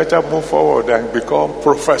think I better move forward and become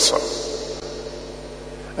professor.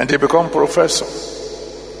 And they become professor.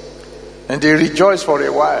 And they rejoice for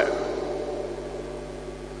a while.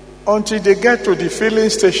 Until they get to the filling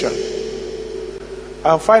station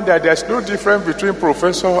and find that there's no difference between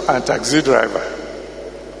professor and taxi driver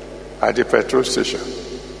at the petrol station.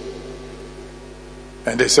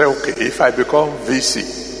 And they say, okay, if I become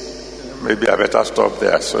VC, maybe I better stop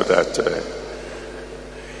there so that...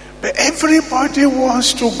 But everybody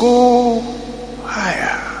wants to go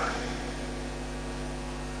higher.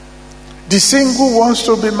 The single wants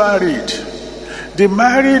to be married. The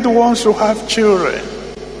married wants to have children.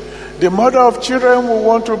 The mother of children will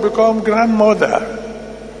want to become grandmother.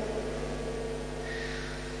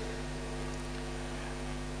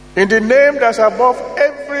 In the name that's above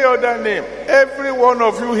every other name, every one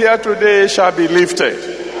of you here today shall be lifted.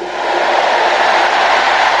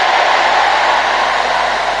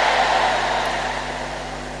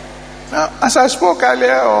 Now, as I spoke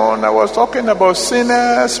earlier on, I was talking about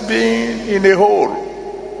sinners being in a hole.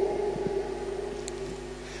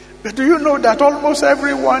 But do you know that almost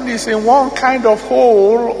everyone is in one kind of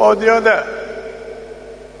hole or the other?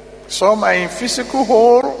 Some are in physical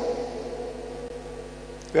hole.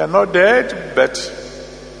 They are not dead, but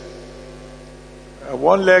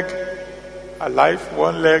one leg alive,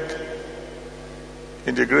 one leg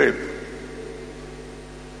in the grave.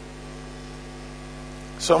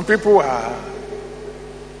 Some people are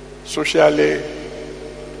socially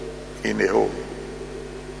in a hole,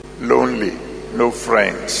 lonely, no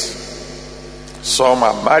friends. Some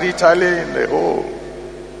are maritally in a hole,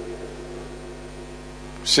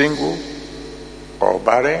 single or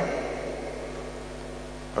barren.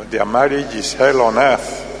 But their marriage is hell on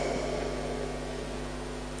earth.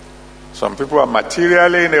 Some people are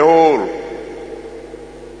materially in a hole.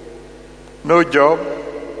 No job,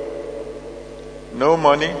 no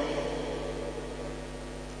money,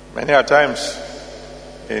 many a times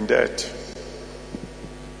in debt.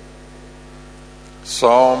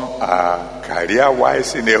 Some are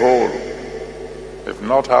career-wise in a hole. They've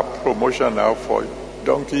not had promotion now for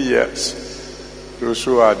donkey years. Those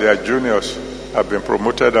who are their juniors have been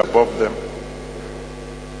promoted above them.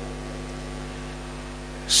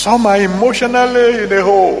 Some are emotionally in a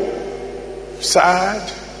hole, sad,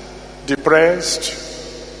 depressed,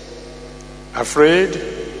 afraid.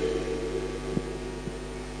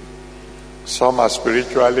 Some are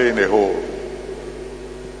spiritually in a hole,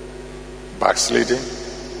 backsliding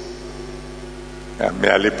and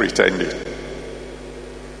merely pretending.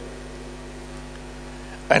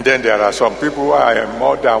 And then there are some people who are in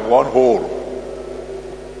more than one hole.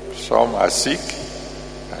 Some are sick,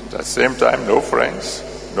 and at the same time, no friends,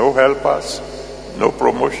 no helpers, no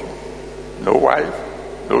promotion, no wife,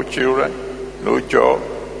 no children, no job.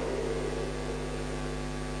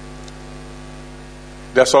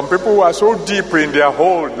 There are some people who are so deep in their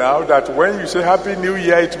hole now that when you say Happy New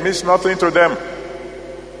Year, it means nothing to them.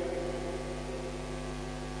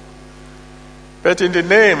 But in the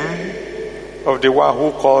name of the one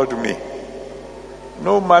who called me,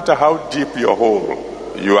 no matter how deep your hole,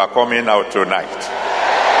 you are coming out tonight.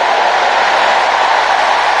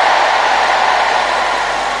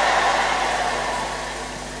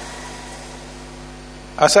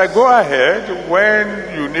 As I go ahead,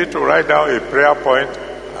 when you need to write down a prayer point,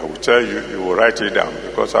 I will tell you, you will write it down,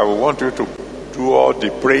 because I will want you to do all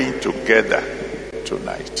the praying together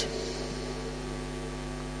tonight.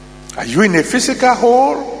 Are you in a physical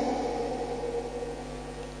hole?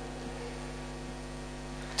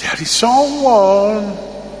 There is someone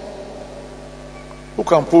who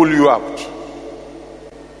can pull you out.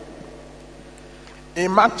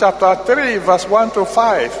 In Mark chapter 3, verse 1 to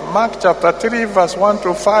 5, Mark chapter 3, verse 1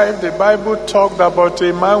 to 5, the Bible talked about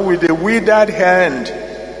a man with a withered hand.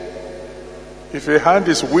 If a hand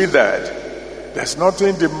is withered, there's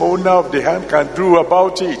nothing the owner of the hand can do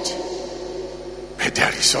about it. But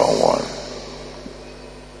there is someone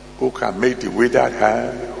who can make the withered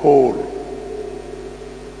hand whole.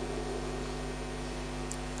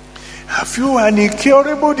 Have you an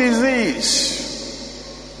incurable disease?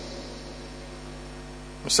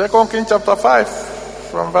 2 Kings chapter 5,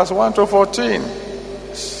 from verse 1 to 14.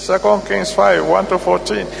 2 Kings 5, 1 to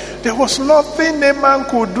 14. There was nothing a man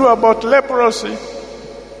could do about leprosy.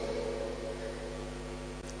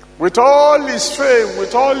 With all his fame,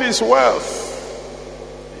 with all his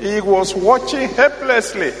wealth, he was watching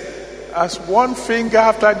helplessly as one finger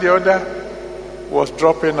after the other was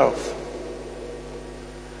dropping off.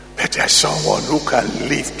 But there's someone who can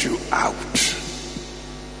lift you out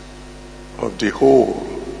of the hole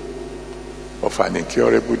of an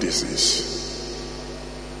incurable disease.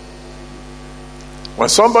 When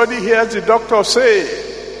somebody hears the doctor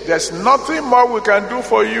say, there's nothing more we can do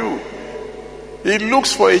for you, he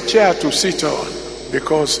looks for a chair to sit on,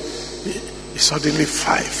 because he suddenly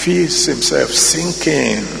feels himself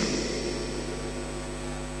sinking.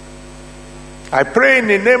 I pray in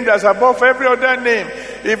the name that's above every other name.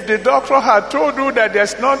 If the doctor had told you that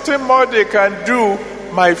there's nothing more they can do,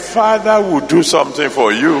 my Father will do something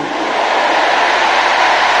for you.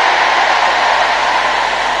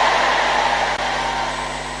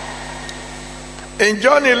 In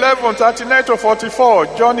John 11, 39 to 44,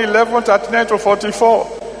 John 11, 39 to 44,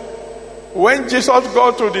 when Jesus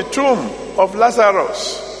got to the tomb of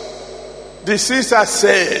Lazarus, the sister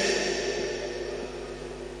said,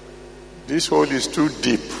 this hole is too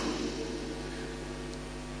deep.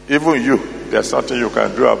 Even you, there's nothing you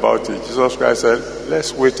can do about it. Jesus Christ said,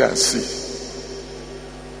 let's wait and see.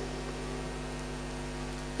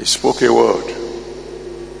 He spoke a word,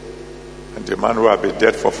 and the man who had been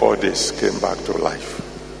dead for 4 days came back to life.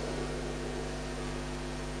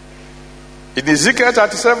 In Ezekiel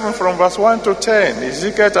 37 from verse 1 to 10,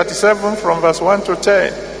 Ezekiel 37 from verse 1 to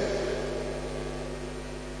 10,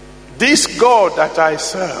 this God that I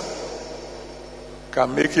serve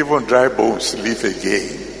can make even dry bones live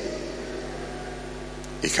again.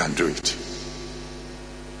 He can do it.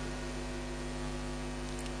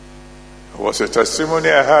 It was a testimony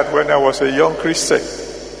I had when I was a young Christian.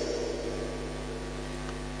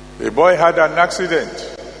 A boy had an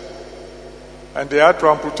accident, and they had to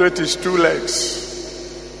amputate his 2 legs.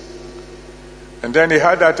 And then he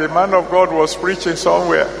heard that a man of God was preaching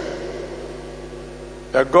somewhere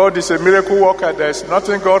that God is a miracle worker, there is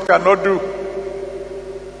nothing God cannot do.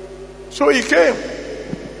 So he came.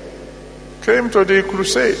 came to the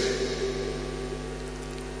crusade.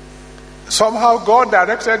 Somehow God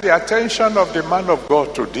directed the attention of the man of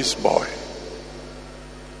God to this boy.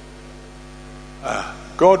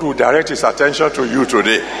 God will direct his attention to you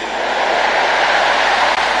today.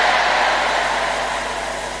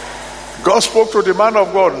 God spoke to the man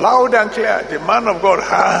of God loud and clear. The man of God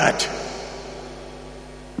heard.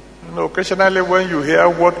 Occasionally when you hear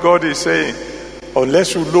what God is saying,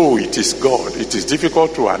 unless you know it is God, it is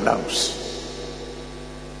difficult to announce.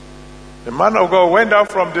 The man of God went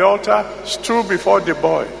out from the altar, stood before the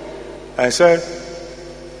boy, and said,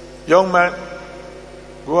 "Young man,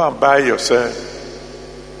 go and buy yourself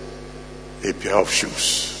a pair of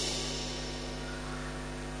shoes."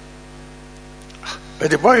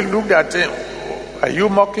 But the boy looked at him. "Are you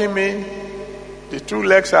mocking me? The 2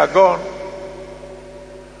 legs are gone."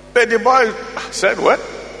 But the boy said, "What?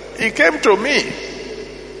 He came to me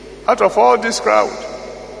out of all this crowd."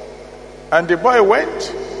 And the boy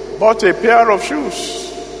went, bought a pair of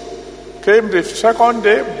shoes. Came the second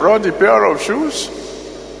day, brought the pair of shoes.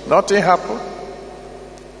 Nothing happened.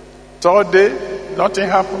 Third day, nothing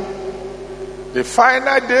happened. The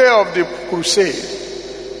final day of the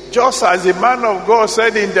crusade, just as the man of God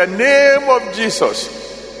said, "In the name of Jesus,"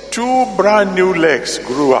 2 brand new legs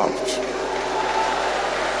grew out.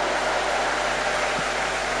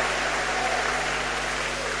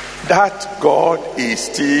 That God is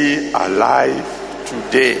still alive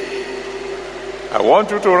today. I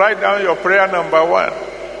want you to write down your prayer number 1.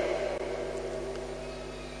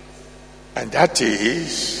 And that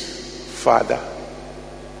is, "Father,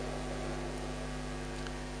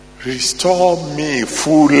 restore me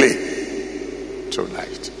fully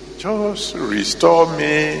tonight. Just restore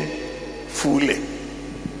me fully.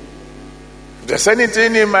 If there's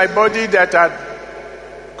anything in my body that had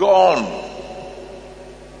gone,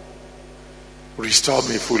 restore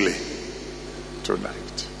me fully tonight."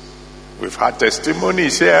 We've had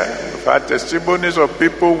testimonies here. We've had testimonies of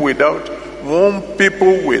people without womb,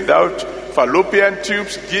 people without fallopian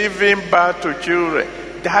tubes giving birth to children.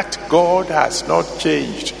 That God has not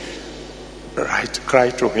changed. Right,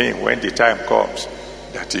 cry to him when the time comes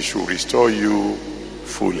that he should restore you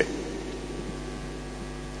fully.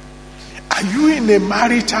 Are you in a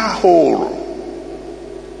marital hole?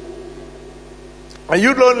 Are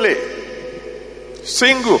you lonely?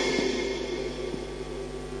 Single?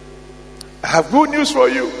 I have good news for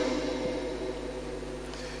you.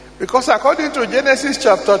 Because according to Genesis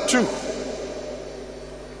chapter 2,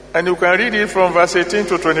 and you can read it from verse 18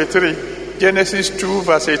 to 23, Genesis 2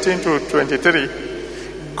 verse 18 to 23,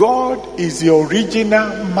 God is the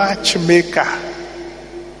original matchmaker.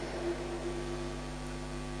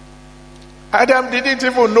 Adam didn't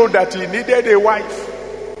even know that he needed a wife.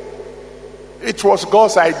 It was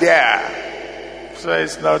God's idea. So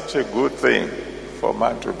it's not a good thing for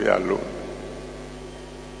man to be alone.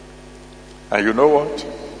 And you know what?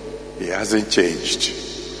 He hasn't changed.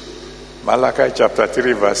 Malachi chapter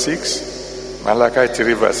 3 verse 6. Malachi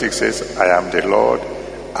 3 verse 6 says, "I am the Lord,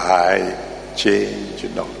 I change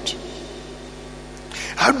not."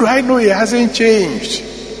 How do I know he hasn't changed?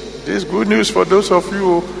 This is good news for those of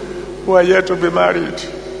you who are yet to be married.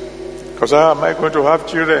 Because how am I going to have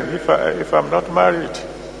children if I'm not married?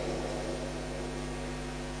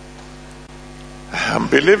 I'm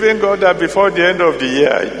believing God that before the end of the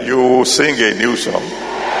year, you will sing a new song.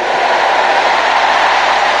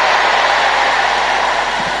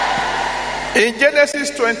 In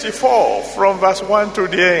Genesis 24 from verse 1 to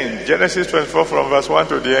the end, Genesis 24 from verse 1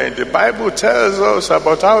 to the end, the Bible tells us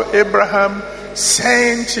about how Abraham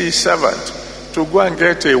sent his servant to go and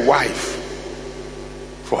get a wife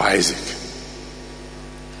for Isaac.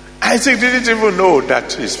 Isaac didn't even know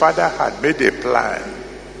that his father had made a plan.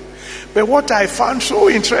 But what I found so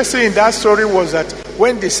interesting in that story was that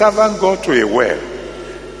when the servant got to a well,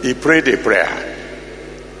 he prayed a prayer.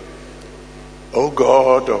 "Oh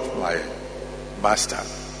God of my master,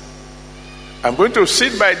 I'm going to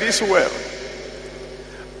sit by this well.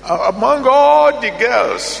 Among all the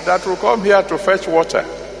girls that will come here to fetch water,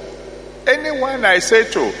 anyone I say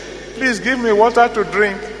to, please give me water to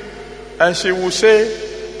drink, and she will say,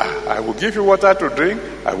 I will give you water to drink,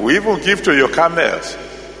 I will even give to your camels.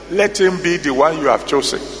 Let him be the one you have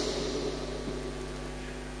chosen."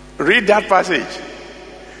 Read that passage.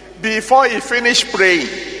 Before he finished praying,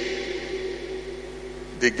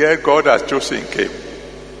 the girl God has chosen came.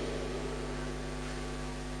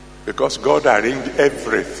 Because God arranged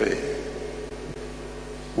everything.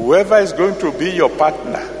 Whoever is going to be your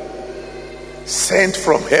partner, sent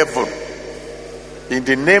from heaven, in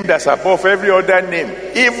the name that's above every other name,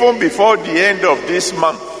 even before the end of this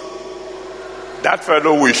month, that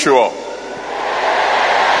fellow will show up.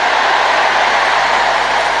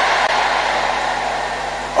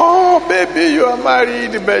 maybe you are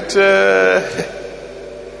married, but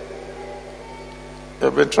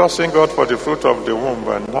you've been trusting God for the fruit of the womb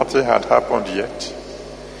and nothing had happened yet.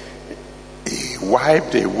 He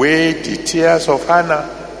wiped away the tears of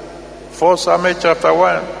Hannah. 1 Samuel chapter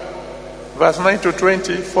 1, verse 9 to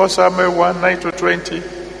 20. 1 Samuel 1, 9 to 20.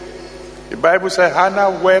 The Bible says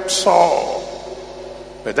Hannah wept sore.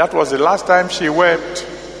 But that was the last time she wept.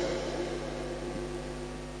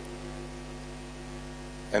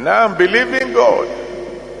 And now I'm believing God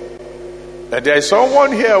that there is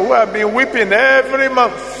someone here who has been weeping every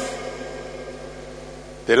month.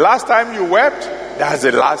 The last time you wept, that's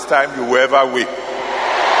the last time you will ever weep.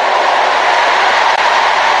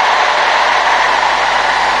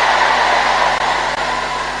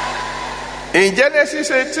 In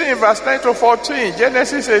Genesis 18, verse 9 to 14,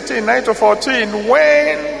 Genesis 18, 9 to 14,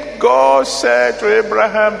 when God said to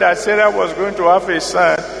Abraham that Sarah was going to have a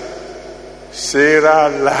son, Sarah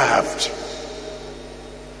laughed.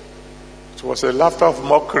 It was a laughter of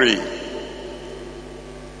mockery.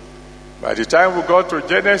 By the time we got to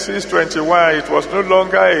Genesis 21, it was no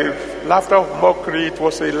longer a laughter of mockery, it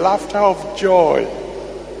was a laughter of joy.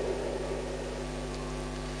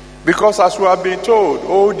 Because as we have been told,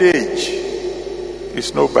 old age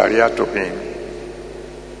is no barrier to him.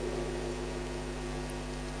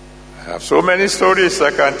 I have so many stories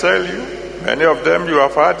I can tell you. Many of them you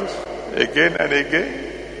have heard again and again.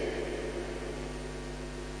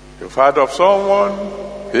 You've heard of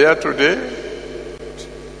someone here today,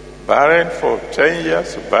 barren for 10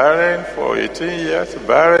 years, barren for 18 years,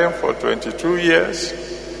 barren for 22 years.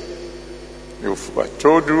 I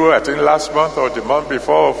told you, I think last month or the month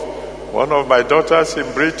before, of one of my daughters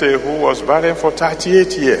in Britain who was barren for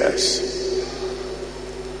 38 years.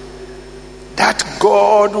 That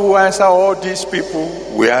God who answers all these people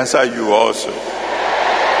will answer you also.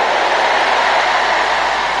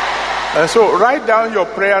 And so write down your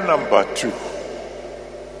prayer number 2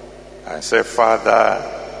 and say, Father,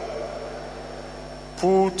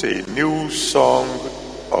 put a new song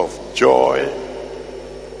of joy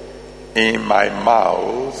in my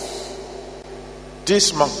mouth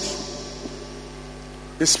this month.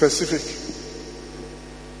 Be specific.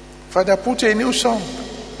 Father, put a new song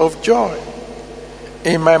of joy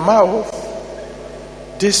in my mouth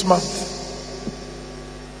this month.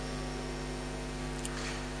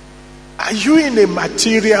 Are you in a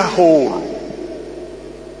material hole?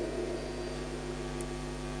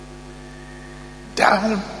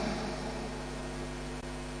 Down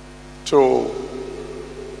to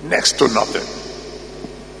next to nothing.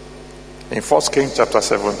 In 1 Kings chapter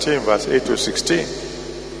 17, verse 8 to 16.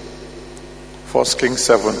 1 Kings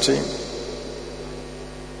 17.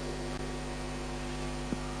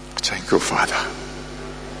 Thank you, Father.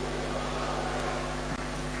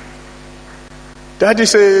 Daddy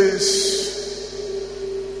says,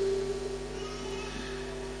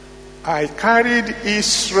 I carried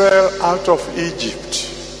Israel out of Egypt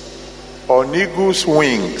on eagle's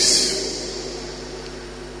wings.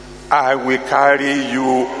 I will carry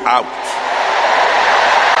you out.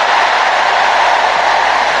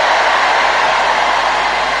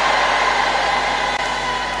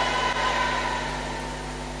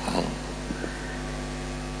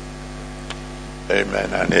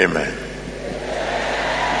 Amen and amen.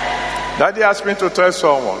 Daddy asked me to tell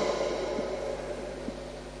someone.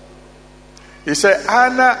 He said,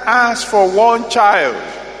 Anna asked for one child.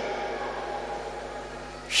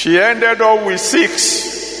 She ended up with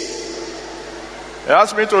 6. He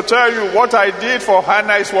asked me to tell you what I did for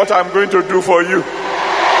Hannah is what I'm going to do for you.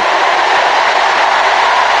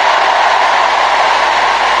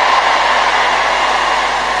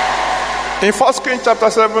 In 1 Kings chapter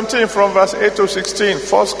 17 from verse 8 to 16,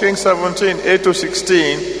 1 Kings 17, 8 to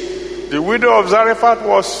 16, the widow of Zarephath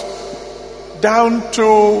was down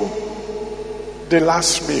to the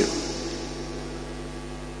last meal.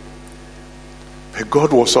 But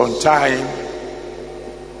God was on time.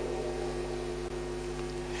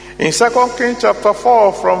 In 2 Kings chapter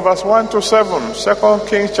 4 from verse 1 to 7, 2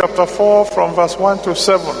 Kings chapter 4 from verse 1 to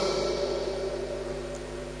 7,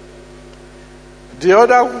 the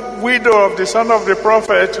other widow of the son of the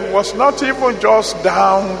prophet was not even just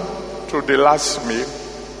down to the last meal.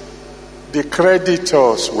 The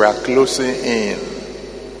creditors were closing in.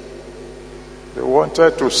 They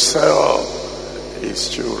wanted to sell his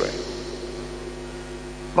children.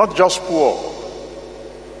 Not just poor,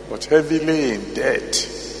 but heavily in debt.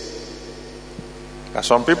 There are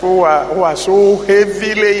some people who are so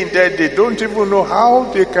heavily in debt, they don't even know how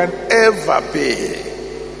they can ever pay.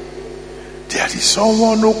 There is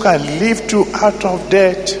someone who can lift you out of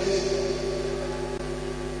debt.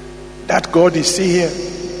 That God is still here.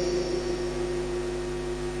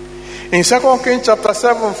 In 2 Kings chapter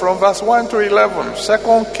 7 from verse 1 to 11.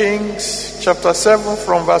 2 Kings chapter 7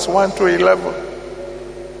 from verse 1 to 11.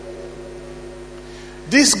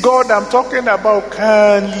 This God I'm talking about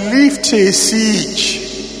can lift a siege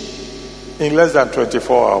in less than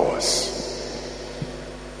 24 hours.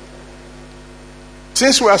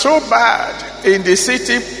 Since we are so bad in the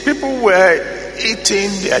city, people were eating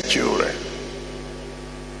their children.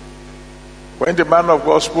 When the man of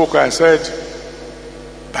God spoke and said,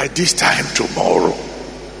 by this time tomorrow,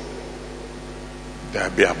 there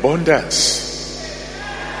will be abundance.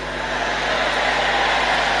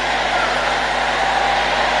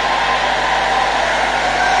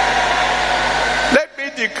 Let me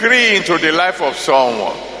decree into the life of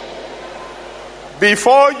someone.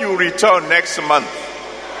 Before you return next month,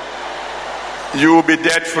 you will be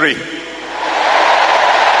debt free.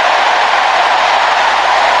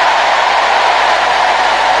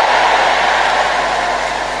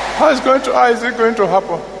 How is it going to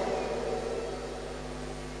happen?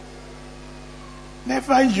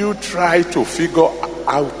 Never you try to figure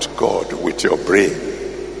out God with your brain.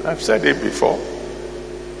 I've said it before.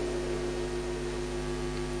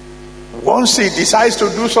 Once he decides to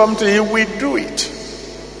do something, he will do it.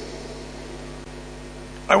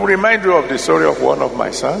 I will remind you of the story of one of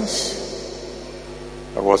my sons.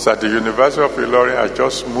 I was at the University of Ilorin. I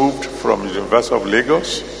just moved from the University of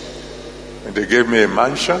Lagos. And they gave me a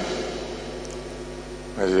mansion.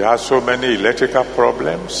 And he had so many electrical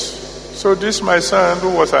problems. So this my son, who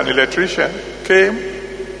was an electrician, came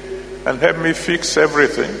and helped me fix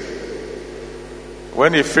everything.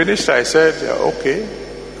 When he finished, I said, okay,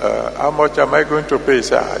 how much am I going to pay? He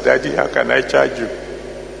said, Daddy, how can I charge you?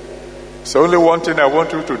 It's only one thing I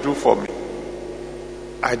want you to do for me.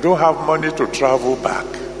 I don't have money to travel back.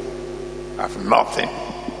 I have nothing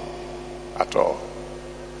at all.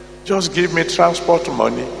 Just give me transport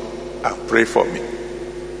money and pray for me.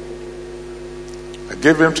 I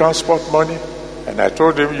gave him transport money and I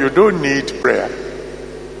told him, you don't need prayer.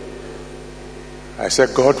 I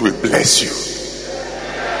said, God will bless you.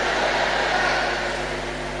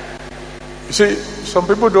 You see, some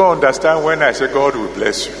people don't understand when I say God will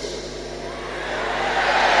bless you.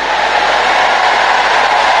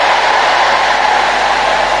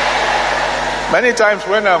 Many times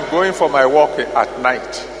when I'm going for my walk at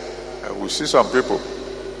night, I will see some people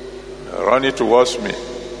running towards me.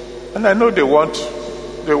 And I know they want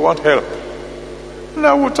help. And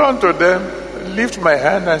I will turn to them, lift my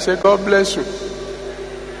hand and say, God bless you.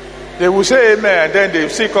 They will say amen, and then they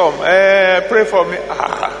say, come, pray for me.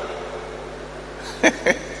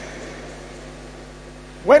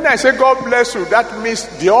 When I say God bless you, that means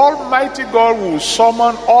the Almighty God will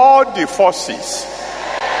summon all the forces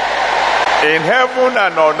in heaven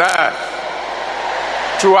and on earth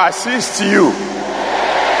to assist you.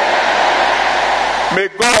 May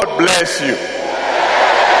God bless you.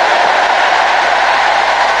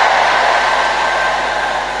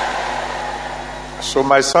 So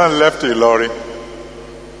my son left Ilorin,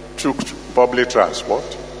 took public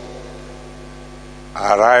transport,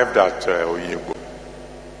 arrived at Oyinbo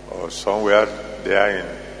or somewhere there in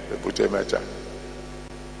the Butemecha.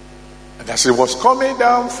 And as he was coming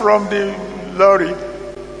down from the lorry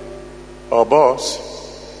or bus,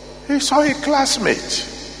 he saw a classmate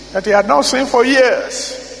that he had not seen for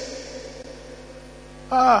years.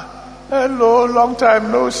 Hello, long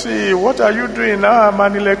time no see. What are you doing now? I'm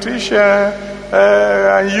an electrician.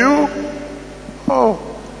 And you? Oh,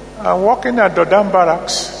 I'm working at Dodam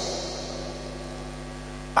Barracks.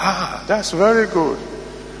 That's very good.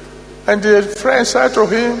 And the friend said to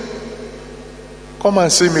him, come and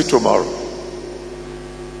see me tomorrow.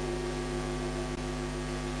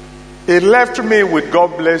 He left me with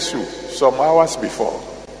God bless you some hours before.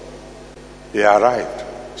 He arrived,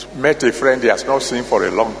 met a friend he has not seen for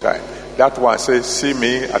a long time. That one said, see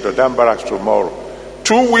me at the Dam Barracks tomorrow.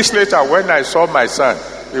 2 weeks later, when I saw my son,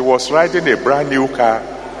 he was riding a brand new car.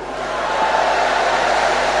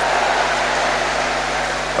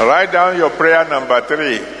 Write down your prayer number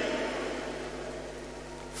 3.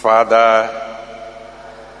 Father,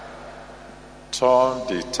 turn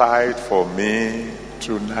the tide for me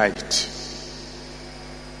tonight.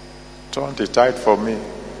 Turn the tide for me.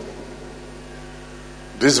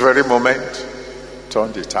 This very moment,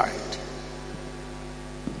 turn the tide.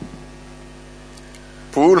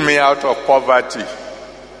 Pull me out of poverty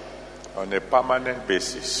on a permanent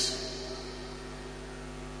basis.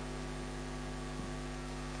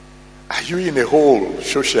 Are you in a hole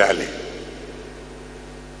socially?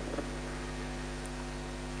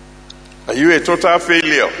 Are you a total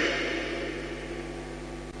failure?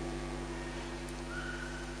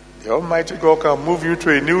 The The Almighty God can move you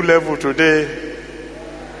to a new level today.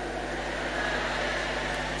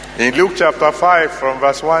 In Luke chapter 5 from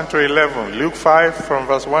verse 1 to 11, Luke 5 from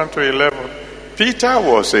verse 1 to 11, Peter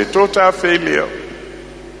was a total failure.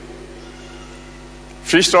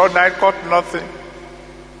 Fished all night, caught nothing.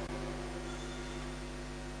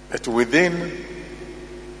 But within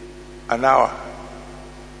an hour,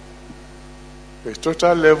 a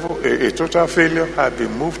total failure had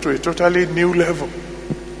been moved to a totally new level.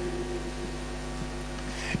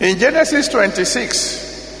 In Genesis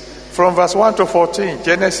 26, from verse 1 to 14,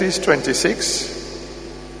 Genesis 26.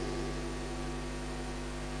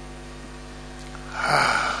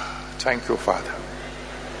 Thank you, Father.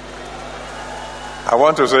 I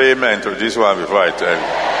want to say amen to this one before I tell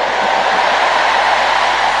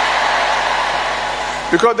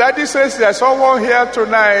you. Because Daddy says there's someone here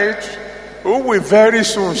tonight who will very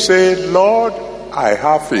soon say, Lord, I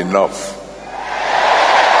have enough.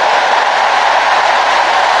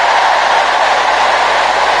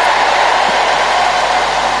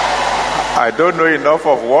 I don't know enough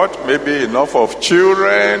of what, maybe enough of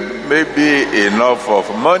children, maybe enough of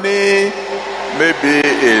money, maybe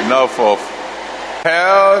enough of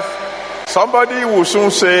health. Somebody will soon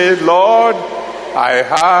say, Lord, I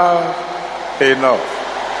have enough.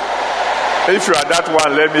 If you are that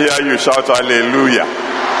one, let me hear you shout hallelujah.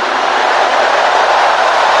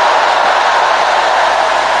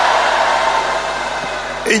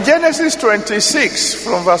 In Genesis 26,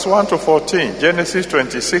 from verse 1 to 14, Genesis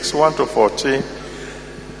 26, 1 to 14,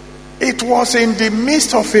 it was in the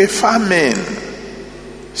midst of a famine,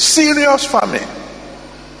 serious famine,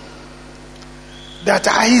 that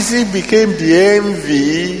Isaac became the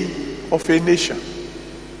envy of a nation.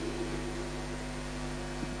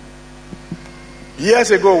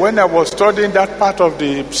 Years ago, when I was studying that part of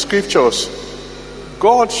the scriptures,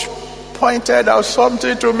 God pointed out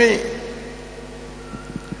something to me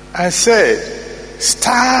and said,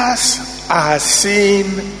 stars are seen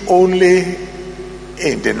only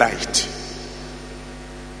in the night.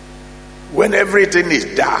 When everything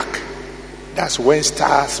is dark, that's when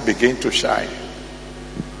stars begin to shine.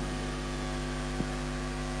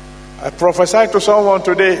 I prophesy to someone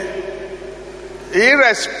today,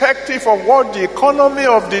 irrespective of what the economy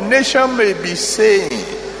of the nation may be saying,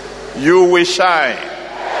 you will shine.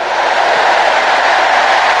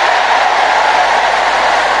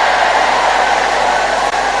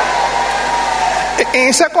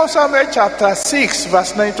 In 2 Samuel chapter 6,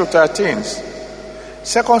 verse 9 to 13,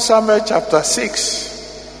 2 Samuel chapter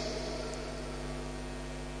 6,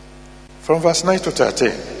 from verse 9 to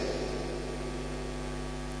 13,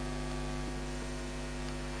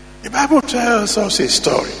 the Bible tells us a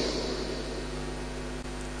story.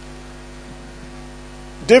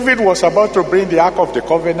 David was about to bring the Ark of the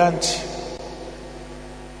Covenant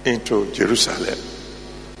into Jerusalem.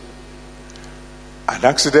 An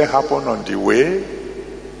accident happened on the way.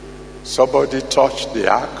 Somebody touched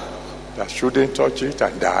the ark that shouldn't touch it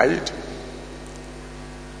and died.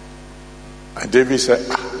 And David said,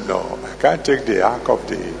 no, I can't take the Ark of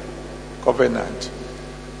the Covenant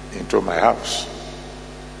into my house.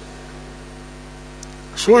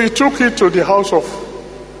 So he took it to the house of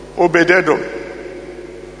Obed-Edom.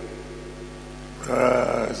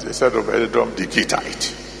 They said Obed-Edom the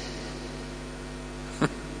Gittite.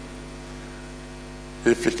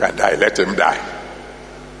 If he can die, let him die.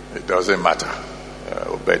 It doesn't matter.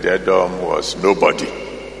 Obed-Edom was nobody.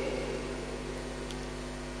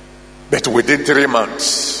 But within 3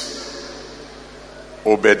 months,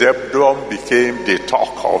 Obed-Edom became the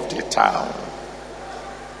talk of the town.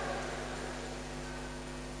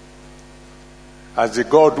 As the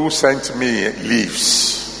God who sent me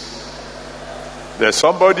lives, there's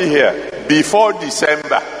somebody here, before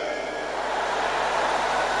December,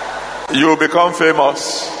 you will become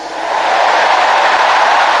famous.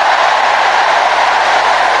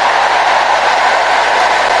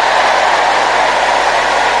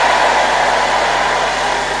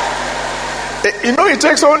 You know, it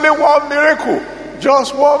takes only one miracle,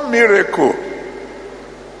 just one miracle,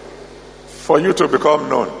 for you to become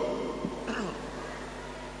known.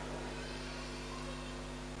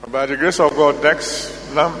 By the grace of God,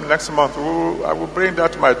 next month, I will bring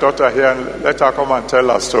that my daughter here and let her come and tell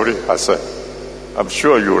her story herself. I'm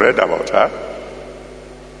sure you read about her,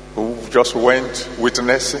 who just went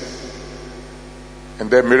witnessing, and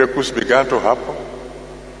then miracles began to happen.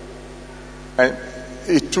 And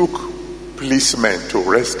it took policemen to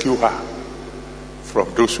rescue her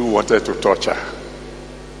from those who wanted to touch her.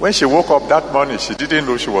 When she woke up that morning, she didn't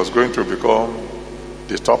know she was going to become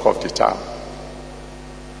the talk of the town.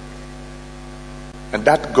 And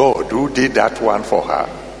that God who did that one for her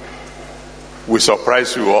will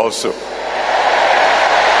surprise you also.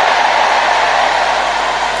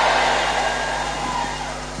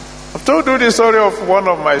 I've told you the story of one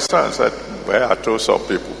of my sons where I told some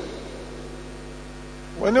people.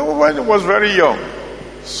 When he was very young,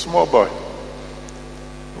 small boy,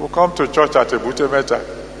 he would come to church at Ebute Metta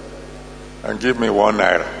and give me 1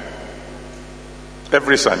 naira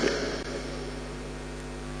every Sunday.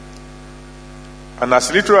 And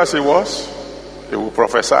as little as he was, he would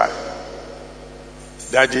prophesy,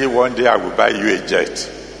 "Daddy, one day I will buy you a jet."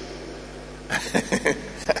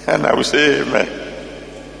 And I will say, "Amen."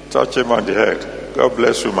 Touch him on the head. "God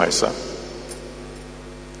bless you, my son.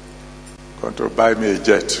 Going to buy me a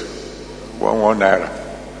jet. 1 naira."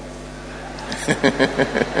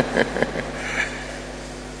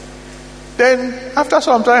 Then after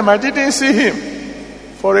some time, I didn't see him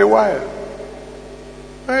for a while.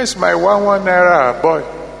 Where is my 1 naira boy?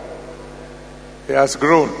 He has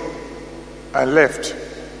grown and left.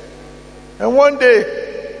 And one day,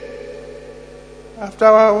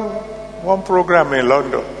 after one program in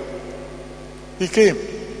London, he came.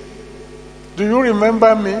 "Do you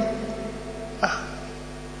remember me?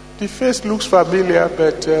 The face looks familiar,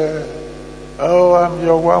 but I'm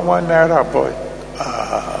your 1 naira boy.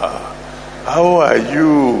 How are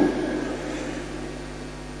you?"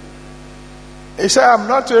 He said, "I'm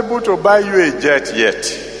not able to buy you a jet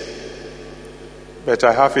yet, but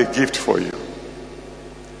I have a gift for you."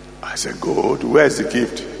 I said, "Good. Where's the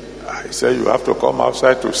gift?" He said, "You have to come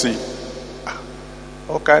outside to see."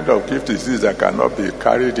 What kind of gift is this that cannot be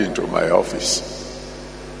carried into my office?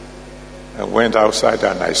 I went outside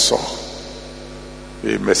and I saw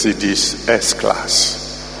a Mercedes S-Class.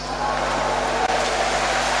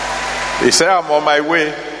 He said, "I'm on my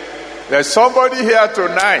way. There's somebody here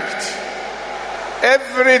tonight.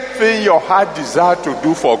 Everything your heart desires to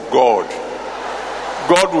do for God,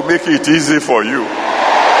 God will make it easy for you."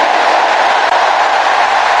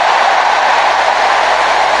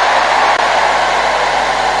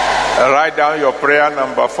 Write down your prayer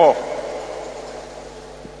number 4.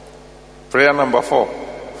 Prayer number 4.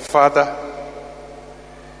 Father,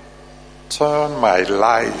 turn my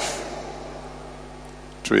life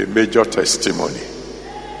to a major testimony.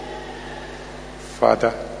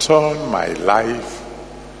 Father, turn my life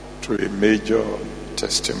to a major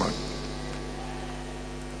testimony.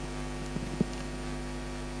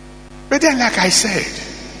 But then, like I said,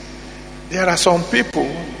 there are some people.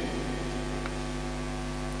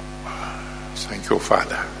 Thank you,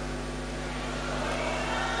 Father.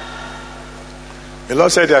 The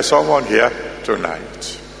Lord said there's someone here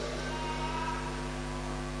tonight.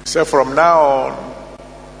 He said from now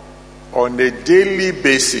on a daily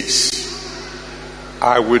basis,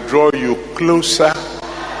 I will draw you closer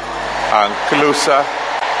and closer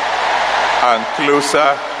and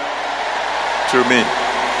closer to me.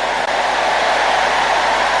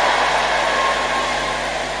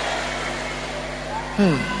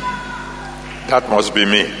 That must be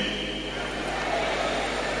me.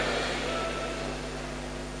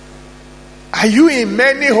 Are you in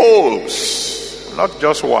many holes? Not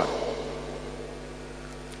just one.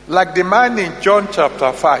 Like the man in John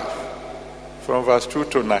chapter 5, from verse 2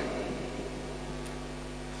 to 9.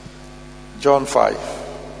 John 5,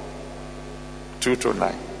 2 to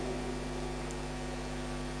 9.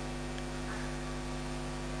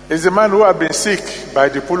 It's the man who had been sick by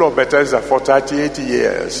the pool of Bethesda for 38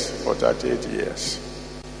 years. For 38 years.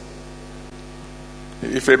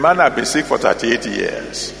 If a man had been sick for 38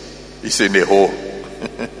 years, he's in a hole.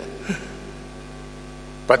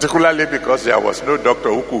 Particularly because there was no doctor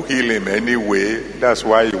who could heal him anyway. That's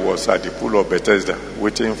why he was at the pool of Bethesda,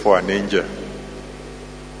 waiting for an angel.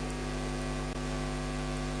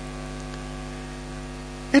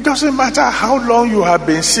 It doesn't matter how long you have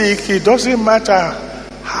been sick. It doesn't matter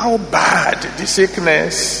how bad the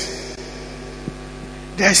sickness.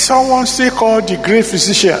 There's someone still called the great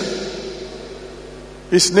physician.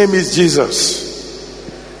 His name is Jesus.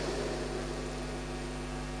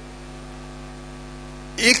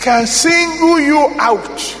 He can single you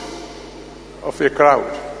out of a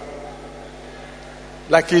crowd,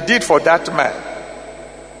 like he did for that man,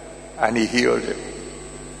 and he healed him.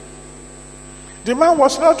 The man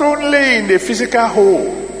was not only in a physical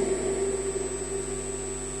hole,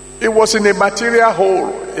 he was in a material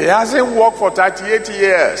hole. He hasn't worked for 38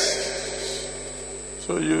 years.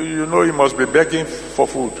 So you know he must be begging for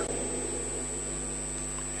food.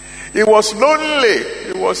 He was lonely.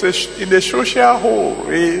 He was in a social hole.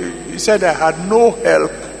 He said, "I had no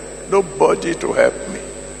help, nobody to help me."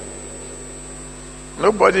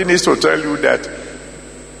 Nobody needs to tell you that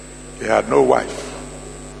he had no wife,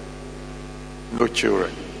 no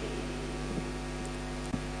children.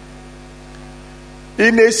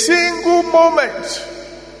 In a single moment,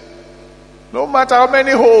 no matter how many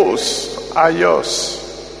holes are yours,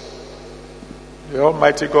 the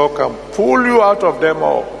Almighty God can pull you out of them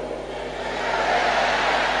all.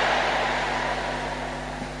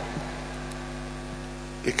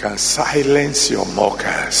 He can silence your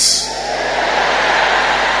mockers.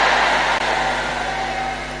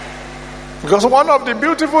 Because one of the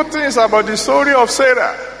beautiful things about the story of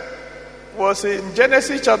Sarah was in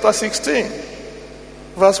Genesis chapter 16,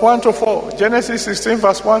 verse 1 to 4. Genesis 16,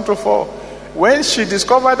 verse 1 to 4. When she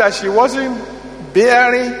discovered that she wasn't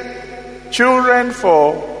bearing children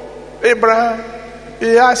for Abraham,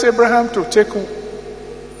 he asked Abraham to take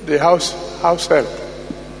the house help.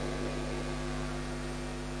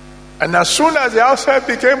 And as soon as the house help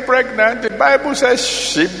became pregnant, the Bible says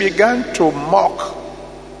she began to mock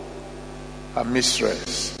her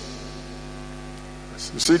mistress.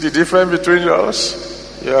 You see the difference between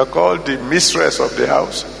us? You are called the mistress of the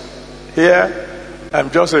house. Here, I'm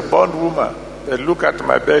just a bondwoman. They look at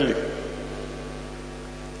my belly.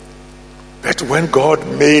 But when God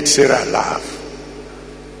made Sarah laugh,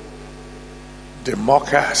 the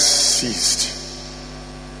mockers ceased.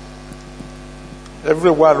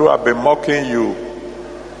 Everyone who have been mocking you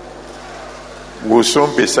will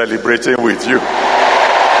soon be celebrating with you.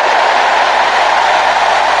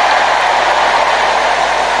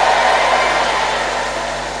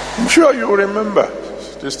 I'm sure you remember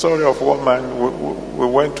the story of one man. We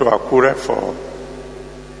went to Akure for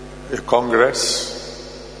a congress.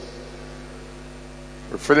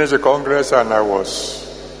 We finished the congress and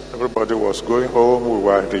everybody was going home. We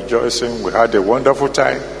were rejoicing. We had a wonderful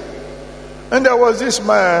time. And there was this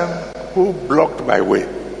man who blocked my way.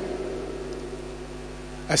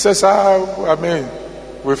 I said, sir,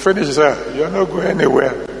 we finished, sir. You're not going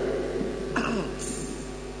anywhere.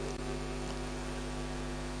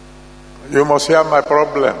 You must hear my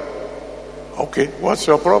problem. Okay, what's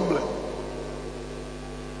your problem?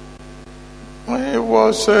 He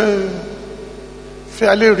was a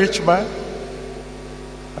fairly rich man.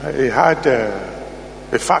 He had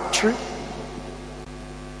a factory.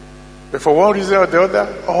 But for one reason or the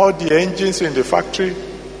other, all the engines in the factory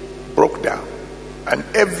broke down. And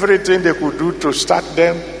everything they could do to start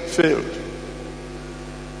them failed.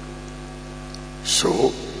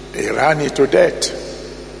 So he ran into debt.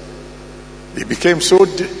 He became so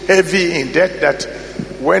heavy in debt that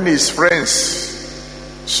when his friends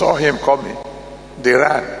saw him coming, they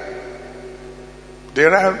ran. They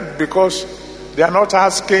ran because they are not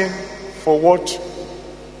asking for what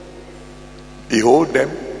he owed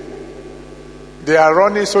them. They are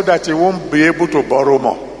running so that he won't be able to borrow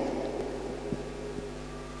more.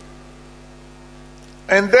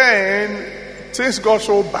 And then things got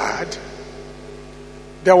so bad,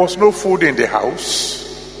 there was no food in the house.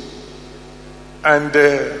 And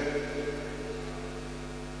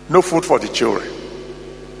no food for the children.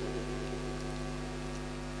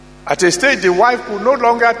 At a stage, the wife could no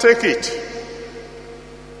longer take it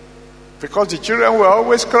because the children were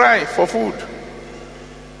always crying for food.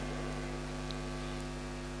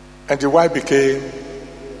 And the wife became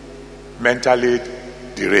mentally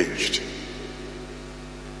deranged.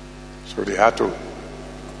 So they had to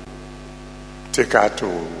take her to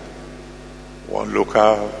one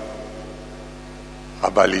local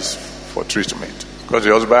herbalist for treatment because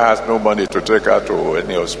the husband has no money to take her to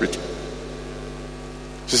any hospital.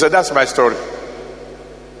 She said, that's my story.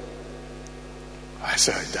 I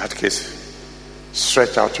said, in that case,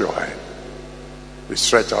 stretch out your hand. He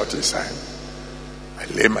stretched out his hand. I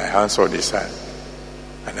lay my hands on his hand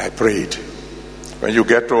and I prayed. When you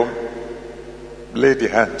get home, lay the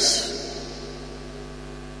hands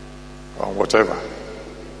on whatever.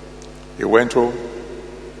 He went home.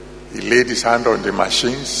 He laid his hand on the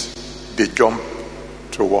machines. They jumped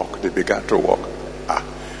to work. They began to work.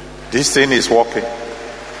 This thing is working.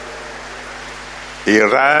 He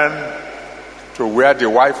ran to where the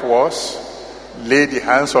wife was, laid the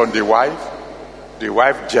hands on the wife. The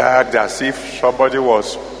wife jagged as if somebody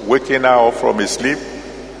was waking her up from his sleep.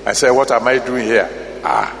 I said, what am I doing here?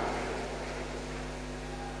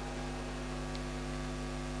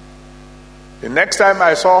 The next time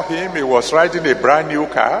I saw him, he was riding a brand new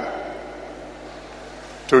car.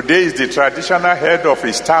 Today is the traditional head of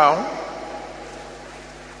his town.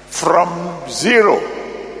 From zero,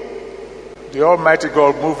 the Almighty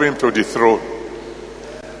God moved him to the throne.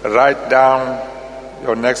 Write down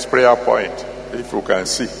your next prayer point, if you can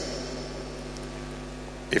see.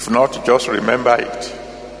 If not, just remember it.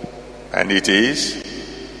 And it is,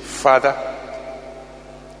 Father,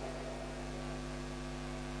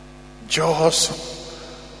 just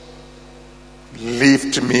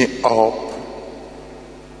lift me up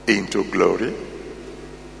into glory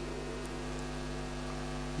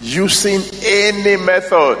using any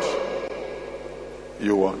method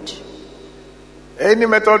you want. Any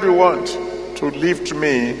method you want to lift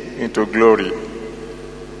me into glory.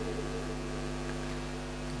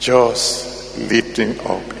 Just lifting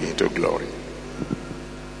up into glory.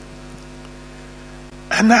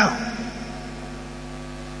 And now,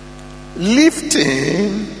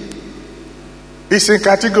 lifting is in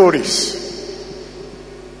categories.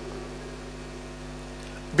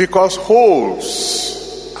 Because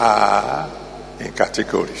holes are in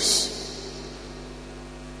categories.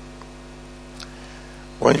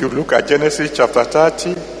 When you look at Genesis chapter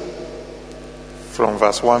 30, from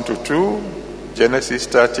verse 1 to 2, Genesis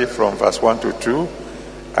 30 from verse 1 to 2,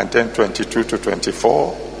 and then 22 to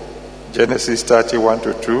 24, Genesis 31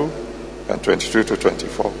 to 2, and 22 to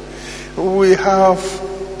 24. We have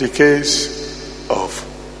the case of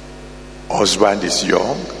husband is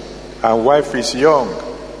young and wife is young.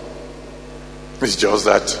 It's just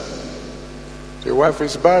that the wife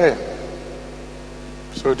is barren.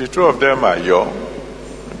 So the two of them are young.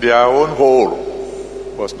 Their own hole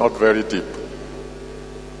was not very deep.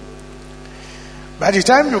 By the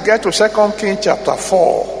time you get to 2 Kings chapter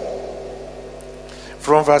 4,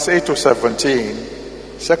 from verse 8 to 17,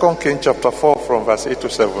 2 Kings chapter 4 from verse 8 to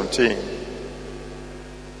 17,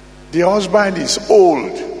 the husband is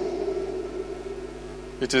old.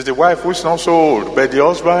 It is the wife who is not so old, but the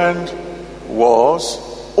husband was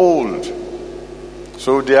old.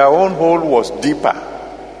 So their own hole was deeper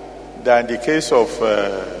than the case of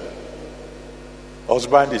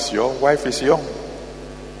husband is young, wife is young.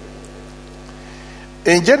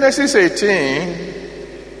 In Genesis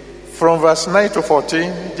 18, from verse 9 to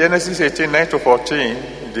 14, Genesis 18, 9 to 14,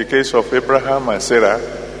 in the case of Abraham and Sarah,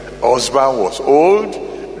 husband was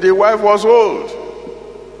old, the wife was old.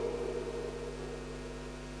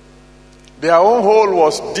 Their own hole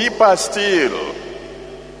was deeper still.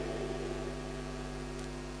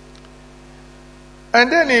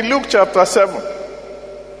 And then in Luke chapter 7,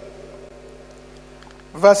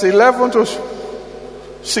 verse 11 to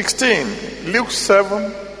 16, Luke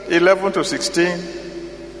 7, 11 to 16,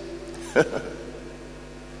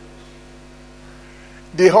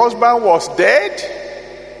 the husband was dead,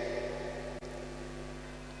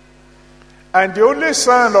 and the only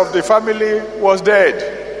son of the family was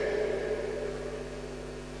dead.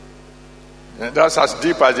 And that's as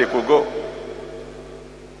deep as it could go.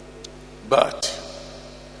 But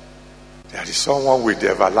there is someone with the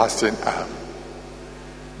everlasting arm.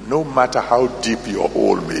 No matter how deep your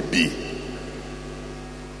hole may be,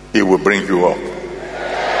 he will bring you up.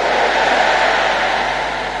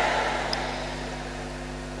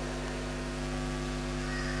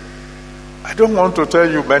 I don't want to tell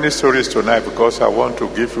you many stories tonight because I want to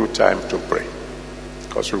give you time to pray.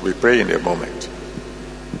 Because we'll be praying in a moment.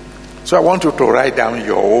 So I want you to write down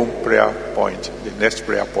your own prayer point, the next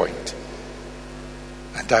prayer point.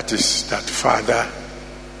 And that is that, Father,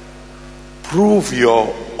 prove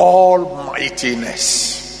your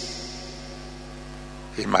almightiness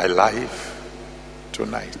in my life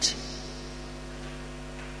tonight.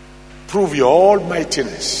 Prove your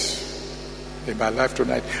almightiness in my life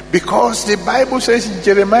tonight. Because the Bible says in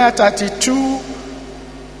Jeremiah 32,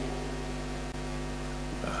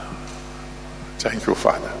 thank you,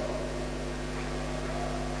 Father.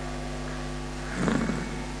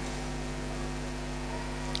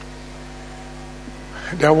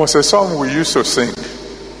 There was a song we used to sing.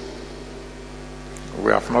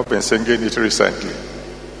 We have not been singing it recently.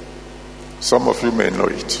 Some of you may know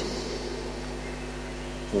it.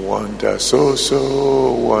 Wonder so,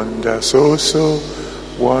 so, wonder so, so,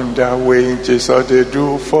 wonder wages all they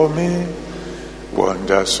do for me.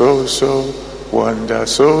 Wonder so, so, wonder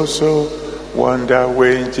so, so, wonder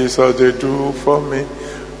wages all they do for me.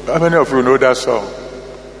 How many of you know that song?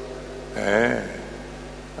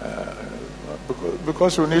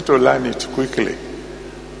 Because you need to learn it quickly.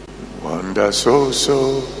 Wonder so,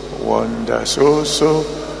 so, wonder so, so,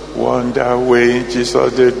 wonder wages all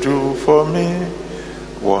they do for me.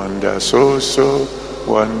 Wonder so, so,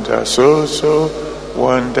 wonder so, so,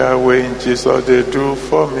 wonder wages all they do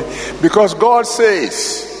for me. Because God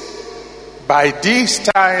says, by this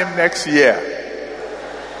time next year,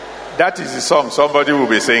 that is the song somebody will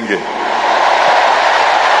be singing.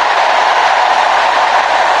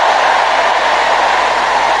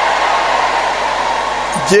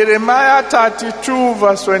 Jeremiah 32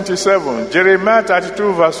 verse 27. Jeremiah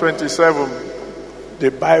 32 verse 27.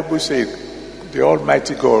 The Bible says the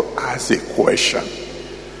Almighty God asks a question.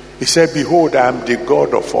 He said, behold, I am the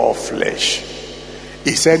God of all flesh.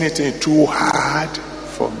 Is anything too hard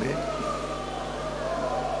for me?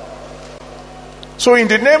 So in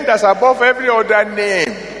the name that's above every other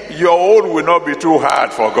name, your own will not be too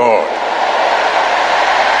hard for God.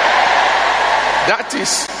 That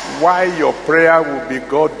is why your prayer will be,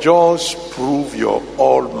 God, just prove your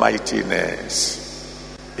almightiness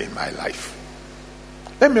in my life.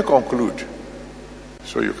 Let me conclude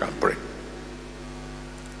so you can pray.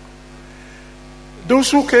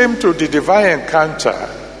 Those who came to the divine encounter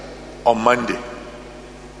on Monday,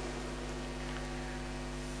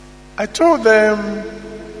 I told them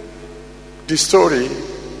the story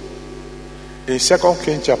in 2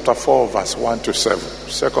 Kings chapter 4 verse 1 to 7.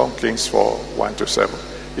 2 Kings 4, 1 to 7.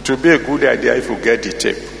 It will be a good idea if you get the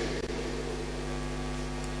tape.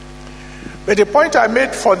 But the point I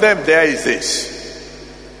made for them there is this.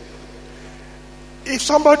 If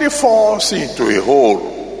somebody falls into a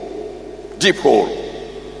hole, deep hole,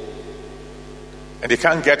 and he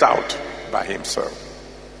can't get out by himself,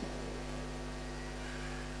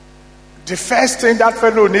 the first thing that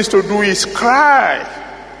fellow needs to do is cry.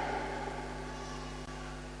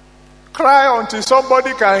 Cry until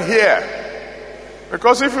somebody can hear.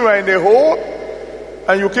 Because if you are in a hole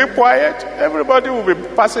and you keep quiet, everybody will be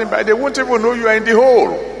passing by. They won't even know you are in the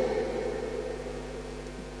hole.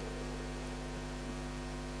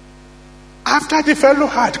 After the fellow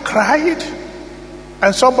had cried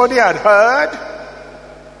and somebody had heard,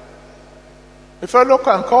 the fellow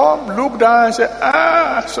can come, look down and say,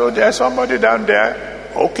 so there's somebody down there.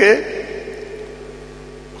 Okay.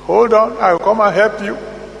 Hold on, I'll come and help you.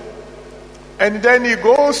 And then he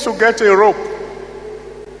goes to get a rope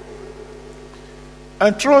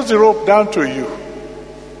and throws the rope down to you.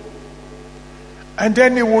 And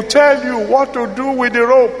then he will tell you what to do with the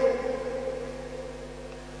rope.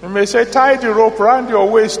 You may say, tie the rope around your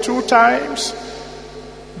waist 2 times.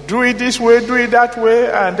 Do it this way, do it that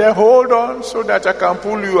way, and then hold on so that I can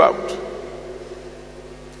pull you out.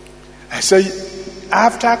 I say,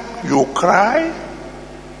 after you cry,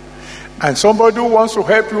 and somebody who wants to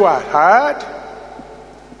help you are hard,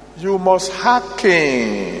 you must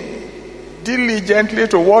hearken diligently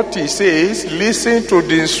to what he says, listen to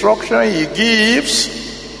the instruction he gives,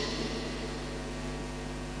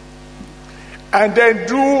 and then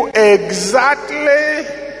do exactly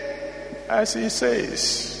as he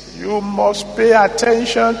says. You must pay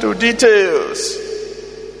attention to details.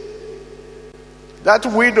 That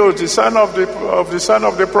widow, the son of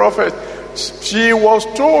the prophet, she was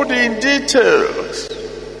told in details,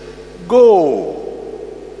 go,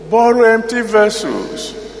 borrow empty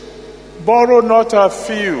vessels, borrow not a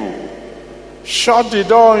few, shut the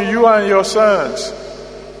door on you and your sons,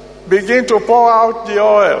 begin to pour out the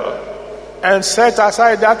oil, and set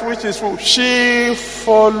aside that which is full. She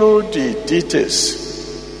followed the details.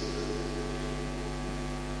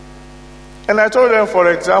 And I told them,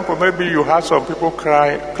 for example, maybe you had some people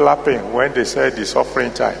clapping when they said it's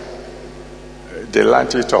offering time. They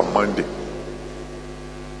learned it on Monday.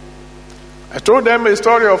 I told them a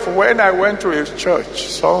story of when I went to a church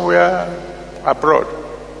somewhere abroad.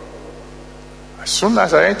 As soon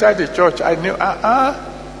as I entered the church, I knew,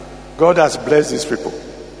 God has blessed these people.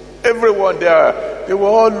 Everyone there, they were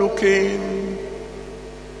all looking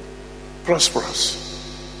prosperous.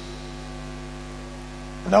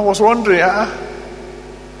 And I was wondering,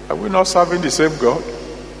 are we not serving the same God?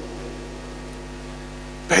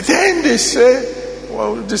 But then they say,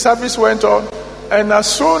 well, the service went on, and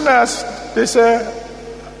as soon as they said,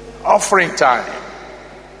 offering time,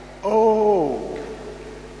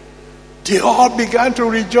 they all began to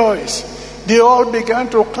rejoice. They all began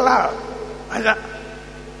to clap.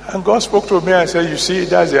 And God spoke to me and said, you see,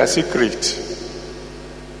 that's their secret.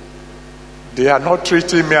 They are not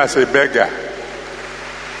treating me as a beggar.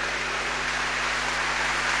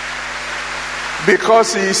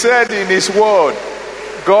 Because he said in his word,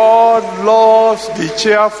 God loves the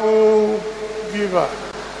cheerful giver.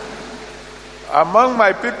 Among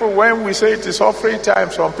my people, when we say it is offering time,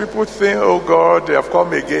 some people think, oh God, they have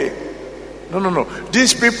come again. No.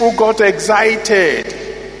 These people got excited.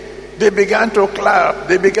 They began to clap.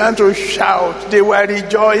 They began to shout. They were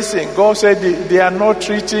rejoicing. God said, they are not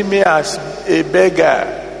treating me as a beggar.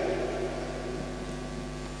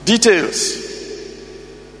 Details.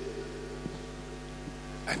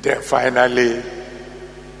 And then finally,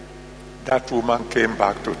 that woman came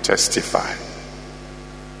back to testify.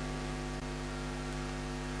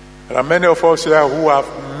 There are many of us here who have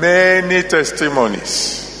many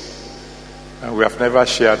testimonies, and we have never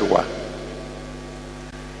shared one.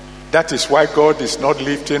 That is why God is not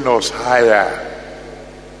lifting us higher.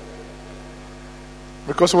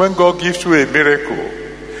 Because when God gives you a miracle,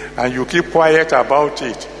 and you keep quiet about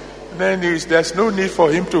it, then there's no need for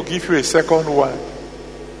him to give you a second one.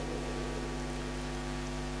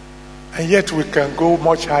 And yet we can go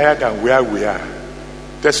much higher than where we are.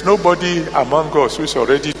 There's nobody among us who's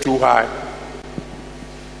already too high.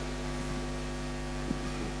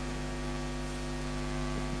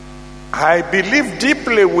 I believe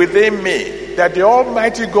deeply within me that the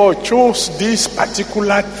Almighty God chose this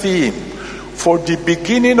particular theme for the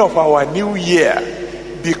beginning of our new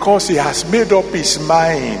year because He has made up His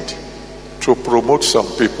mind to promote some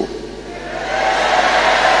people.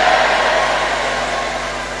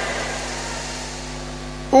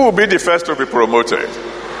 Who will be the first to be promoted?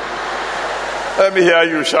 Let me hear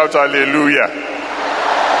you shout hallelujah.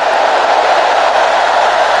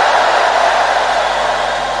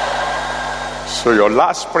 So your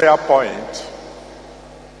last prayer point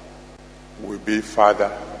will be,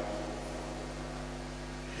 Father,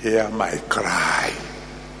 hear my cry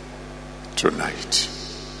tonight.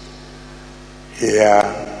 Hear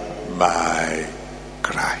my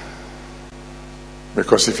cry.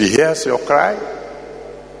 Because if He hears your cry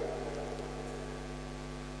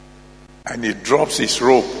and He drops His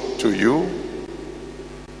rope to you,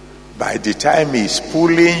 by the time He's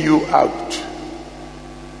pulling you out,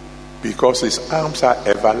 because His arms are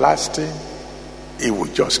everlasting, He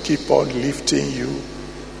will just keep on lifting you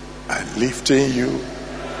and lifting you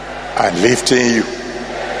and lifting you.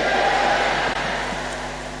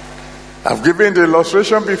 I've given the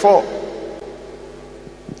illustration before.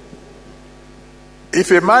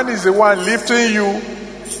 If a man is the one lifting you,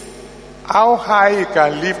 how high he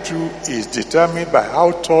can lift you is determined by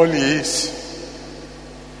how tall he is.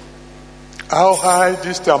 How high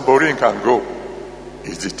this tambourine can go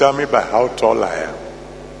is determined by how tall I am.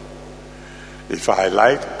 If I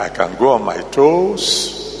like, I can go on my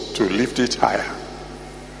toes to lift it higher.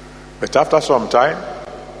 But after some time,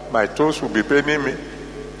 my toes will be paining me.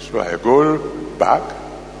 So I go back,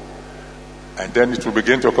 and then it will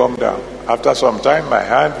begin to come down. After some time, my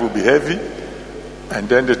hand will be heavy, and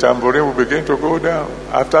then the tambourine will begin to go down.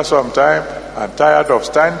 After some time, I'm tired of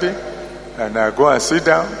standing, and I go and sit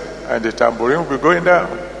down, and the tambourine will be going down.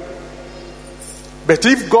 But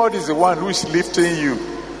if God is the one who is lifting you,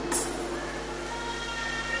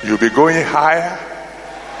 you'll be going higher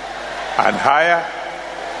and higher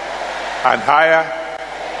and higher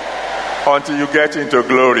until you get into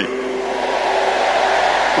glory.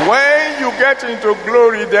 When you get into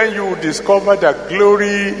glory, then you will discover that glory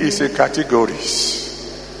is a categories.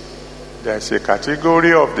 There's a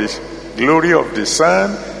category of the glory of the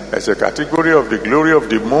sun. There's a category of the glory of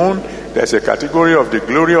the moon. There's a category of the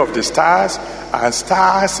glory of the stars. And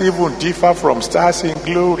stars even differ from stars in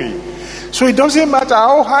glory. So it doesn't matter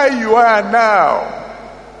how high you are now.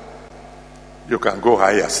 You can go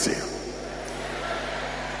higher still.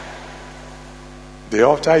 The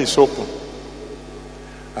altar is open.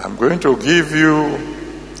 I'm going to give you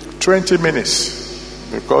 20 minutes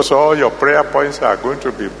because all your prayer points are going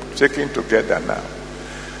to be taken together now.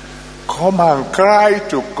 Come and cry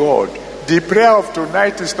to God. The prayer of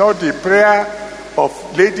tonight is not the prayer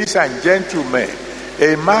of ladies and gentlemen.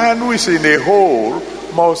 A man who is in a hole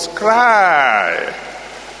must cry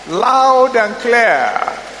loud and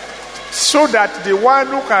clear so that the one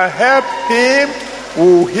who can help him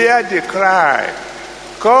will hear the cry.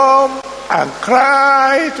 Come and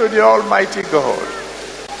cry to the Almighty God.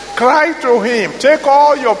 Cry to Him. Take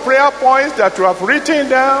all your prayer points that you have written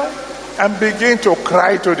down and begin to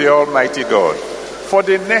cry to the Almighty God. For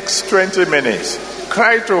the next 20 minutes,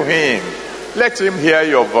 cry to Him. Let Him hear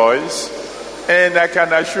your voice. And I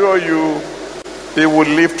can assure you, He will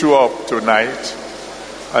lift you up tonight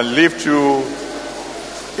and lift you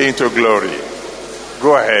into glory.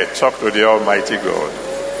 Go ahead, talk to the Almighty God.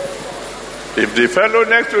 If the fellow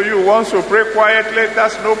next to you wants to pray quietly,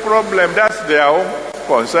 that's no problem. That's their own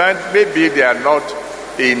concern. Maybe they are not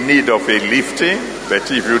in need of a lifting,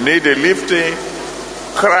 but if you need a lifting,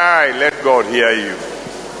 cry, let God hear you.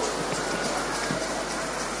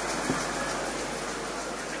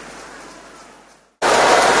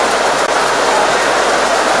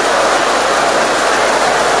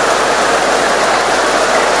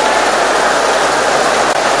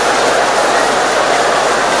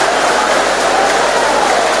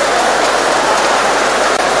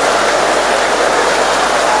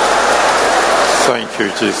 Thank you,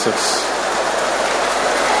 Jesus.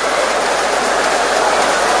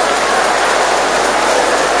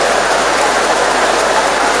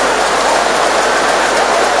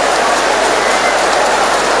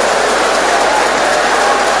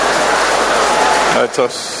 Let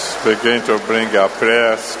us begin to bring our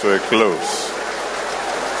prayers to a close.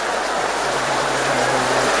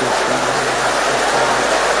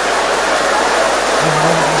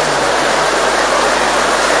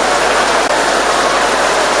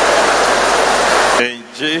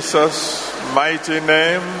 Jesus' mighty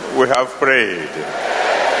name we have prayed.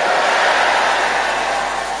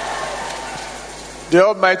 The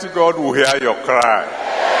Almighty God will hear your cry.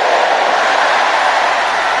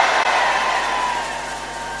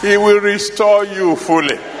 He will restore you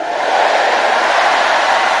fully.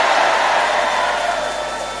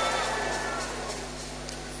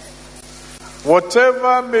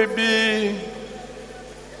 Whatever may be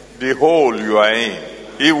the hole you are in,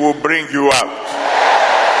 He will bring you out.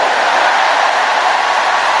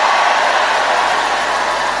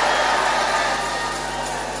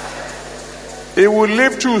 He will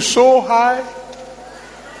lift you so high,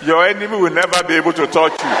 your enemy will never be able to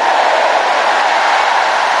touch you.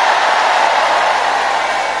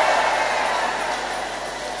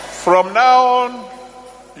 From now on,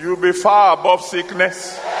 you'll be far above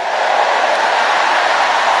sickness,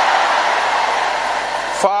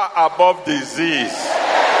 far above disease,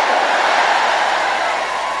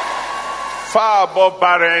 far above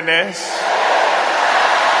barrenness,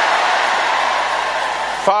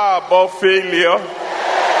 far above failure,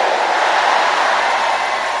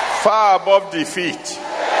 far above defeat.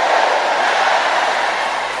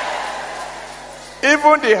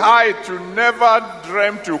 Even the height you never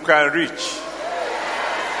dreamt you can reach,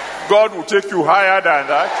 God will take you higher than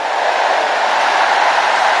that.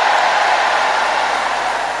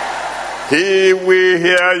 He will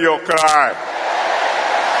hear your cry.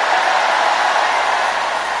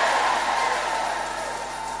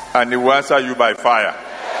 And He will answer you by fire.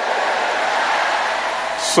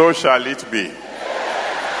 So shall it be.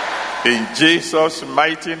 In Jesus'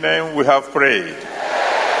 mighty name we have prayed.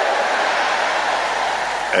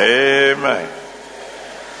 Amen.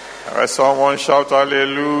 Let someone shout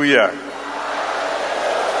hallelujah.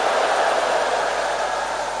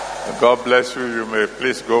 God bless you. You may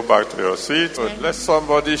please go back to your seat. Let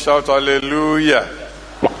somebody shout hallelujah.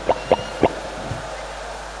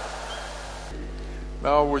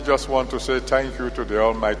 Now we just want to say thank you to the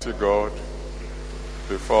Almighty God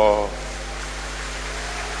before.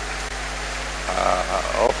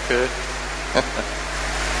 Okay.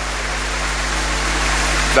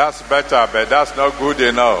 That's better, but that's not good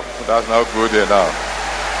enough. That's not good enough.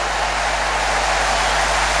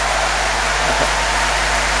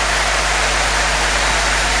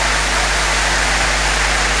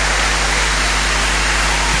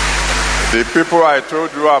 The people I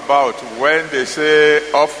told you about, when they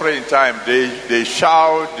say offering time, they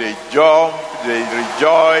shout, they jump, they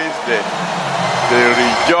rejoice, they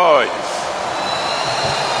rejoice.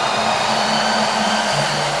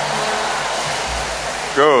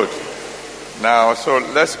 Good. Now, so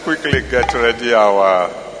let's quickly get ready our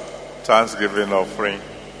Thanksgiving offering.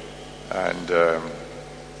 And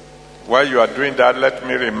while you are doing that, let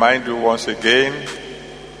me remind you once again,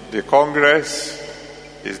 the Congress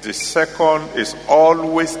is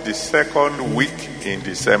always the second week in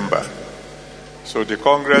December. So the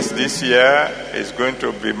Congress this year is going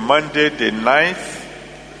to be Monday the 9th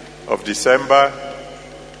of December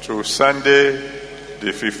to Sunday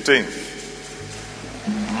the 15th.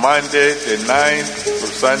 Monday the 9th to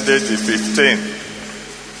Sunday the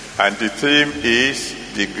 15th. And the theme is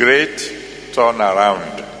the Great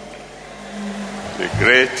Turnaround. The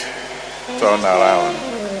Great Turnaround.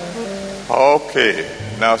 Okay.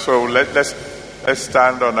 Now, so let's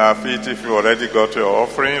stand on our feet if you already got your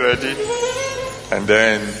offering ready. And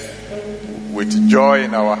then, with joy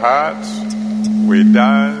in our hearts, we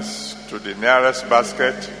dance to the nearest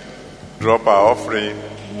basket, drop our offering,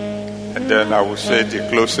 and then I will say the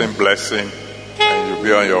closing blessing, and you'll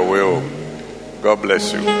be on your way home. God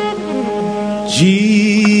bless you.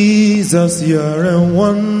 Jesus, you're a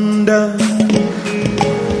wonder.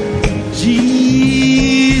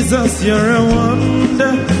 Jesus, you're a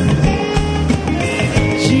wonder.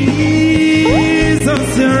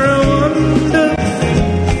 Jesus, you're a wonder.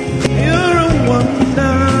 You're a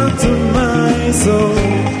wonder to my soul.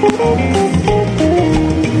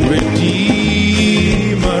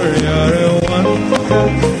 Redeemer, you're a wonder.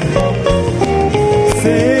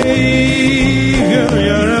 Savior,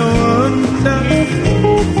 you're a wonder.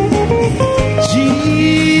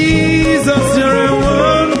 Jesus, you're a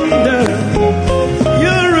wonder.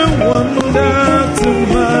 You're a wonder to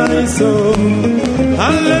my soul.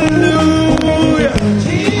 Hallelujah.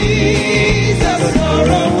 Jesus.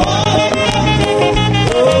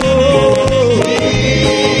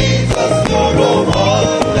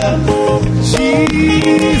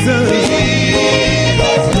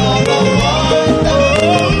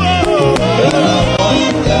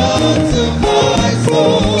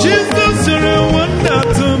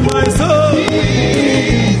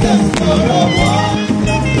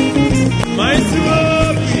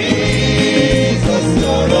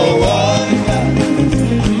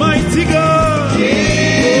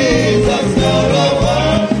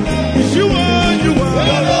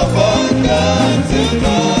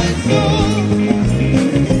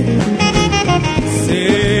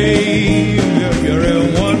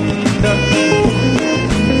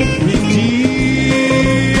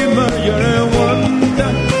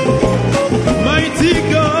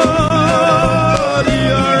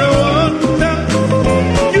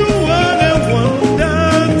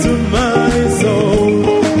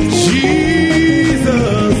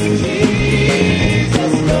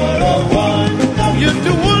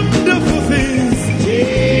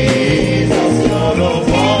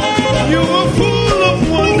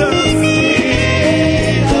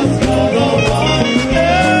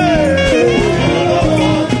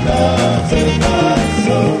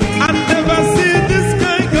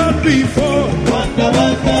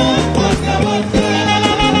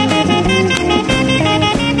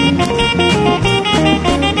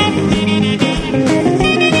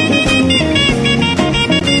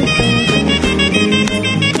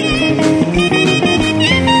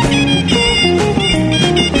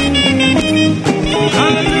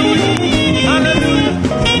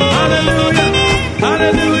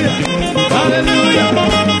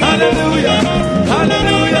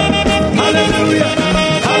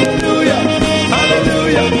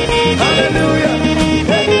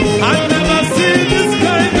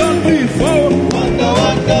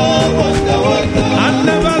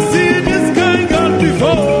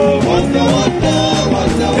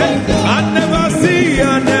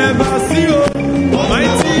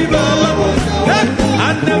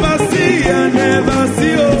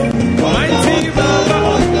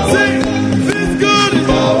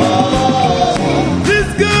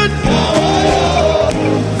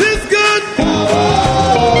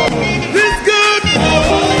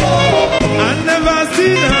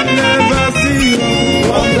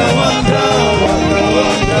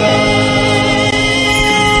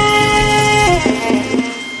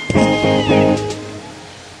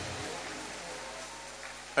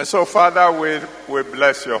 And so, Father, we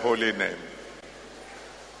bless your holy name.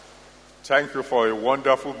 Thank you for a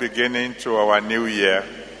wonderful beginning to our new year.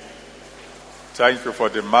 Thank you for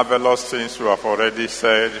the marvelous things you have already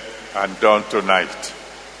said and done tonight.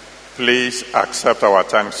 Please accept our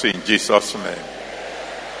thanks in Jesus' name.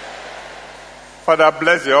 Father,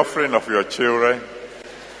 bless the offering of your children.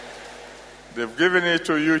 They've given it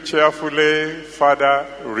to you cheerfully. Father,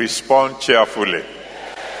 respond cheerfully.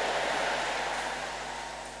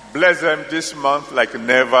 Bless them this month like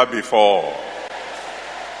never before.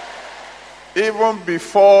 Even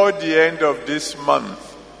before the end of this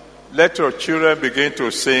month, let your children begin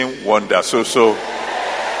to sing wonders. So.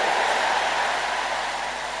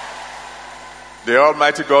 The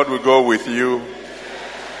Almighty God will go with you.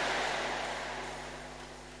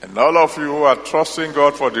 And all of you who are trusting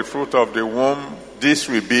God for the fruit of the womb, this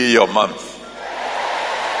will be your month.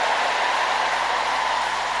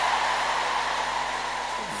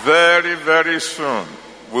 Very, very soon,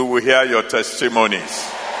 we will hear your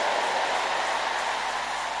testimonies.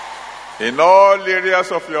 In all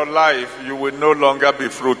areas of your life, you will no longer be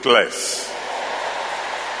fruitless.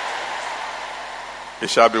 It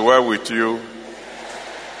shall be well with you,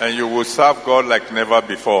 and you will serve God like never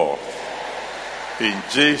before. In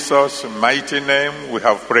Jesus' mighty name we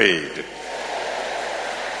have prayed.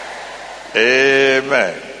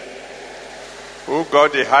 Amen. Who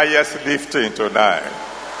got the highest lifting tonight?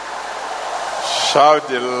 Shout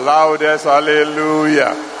the loudest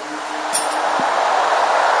hallelujah.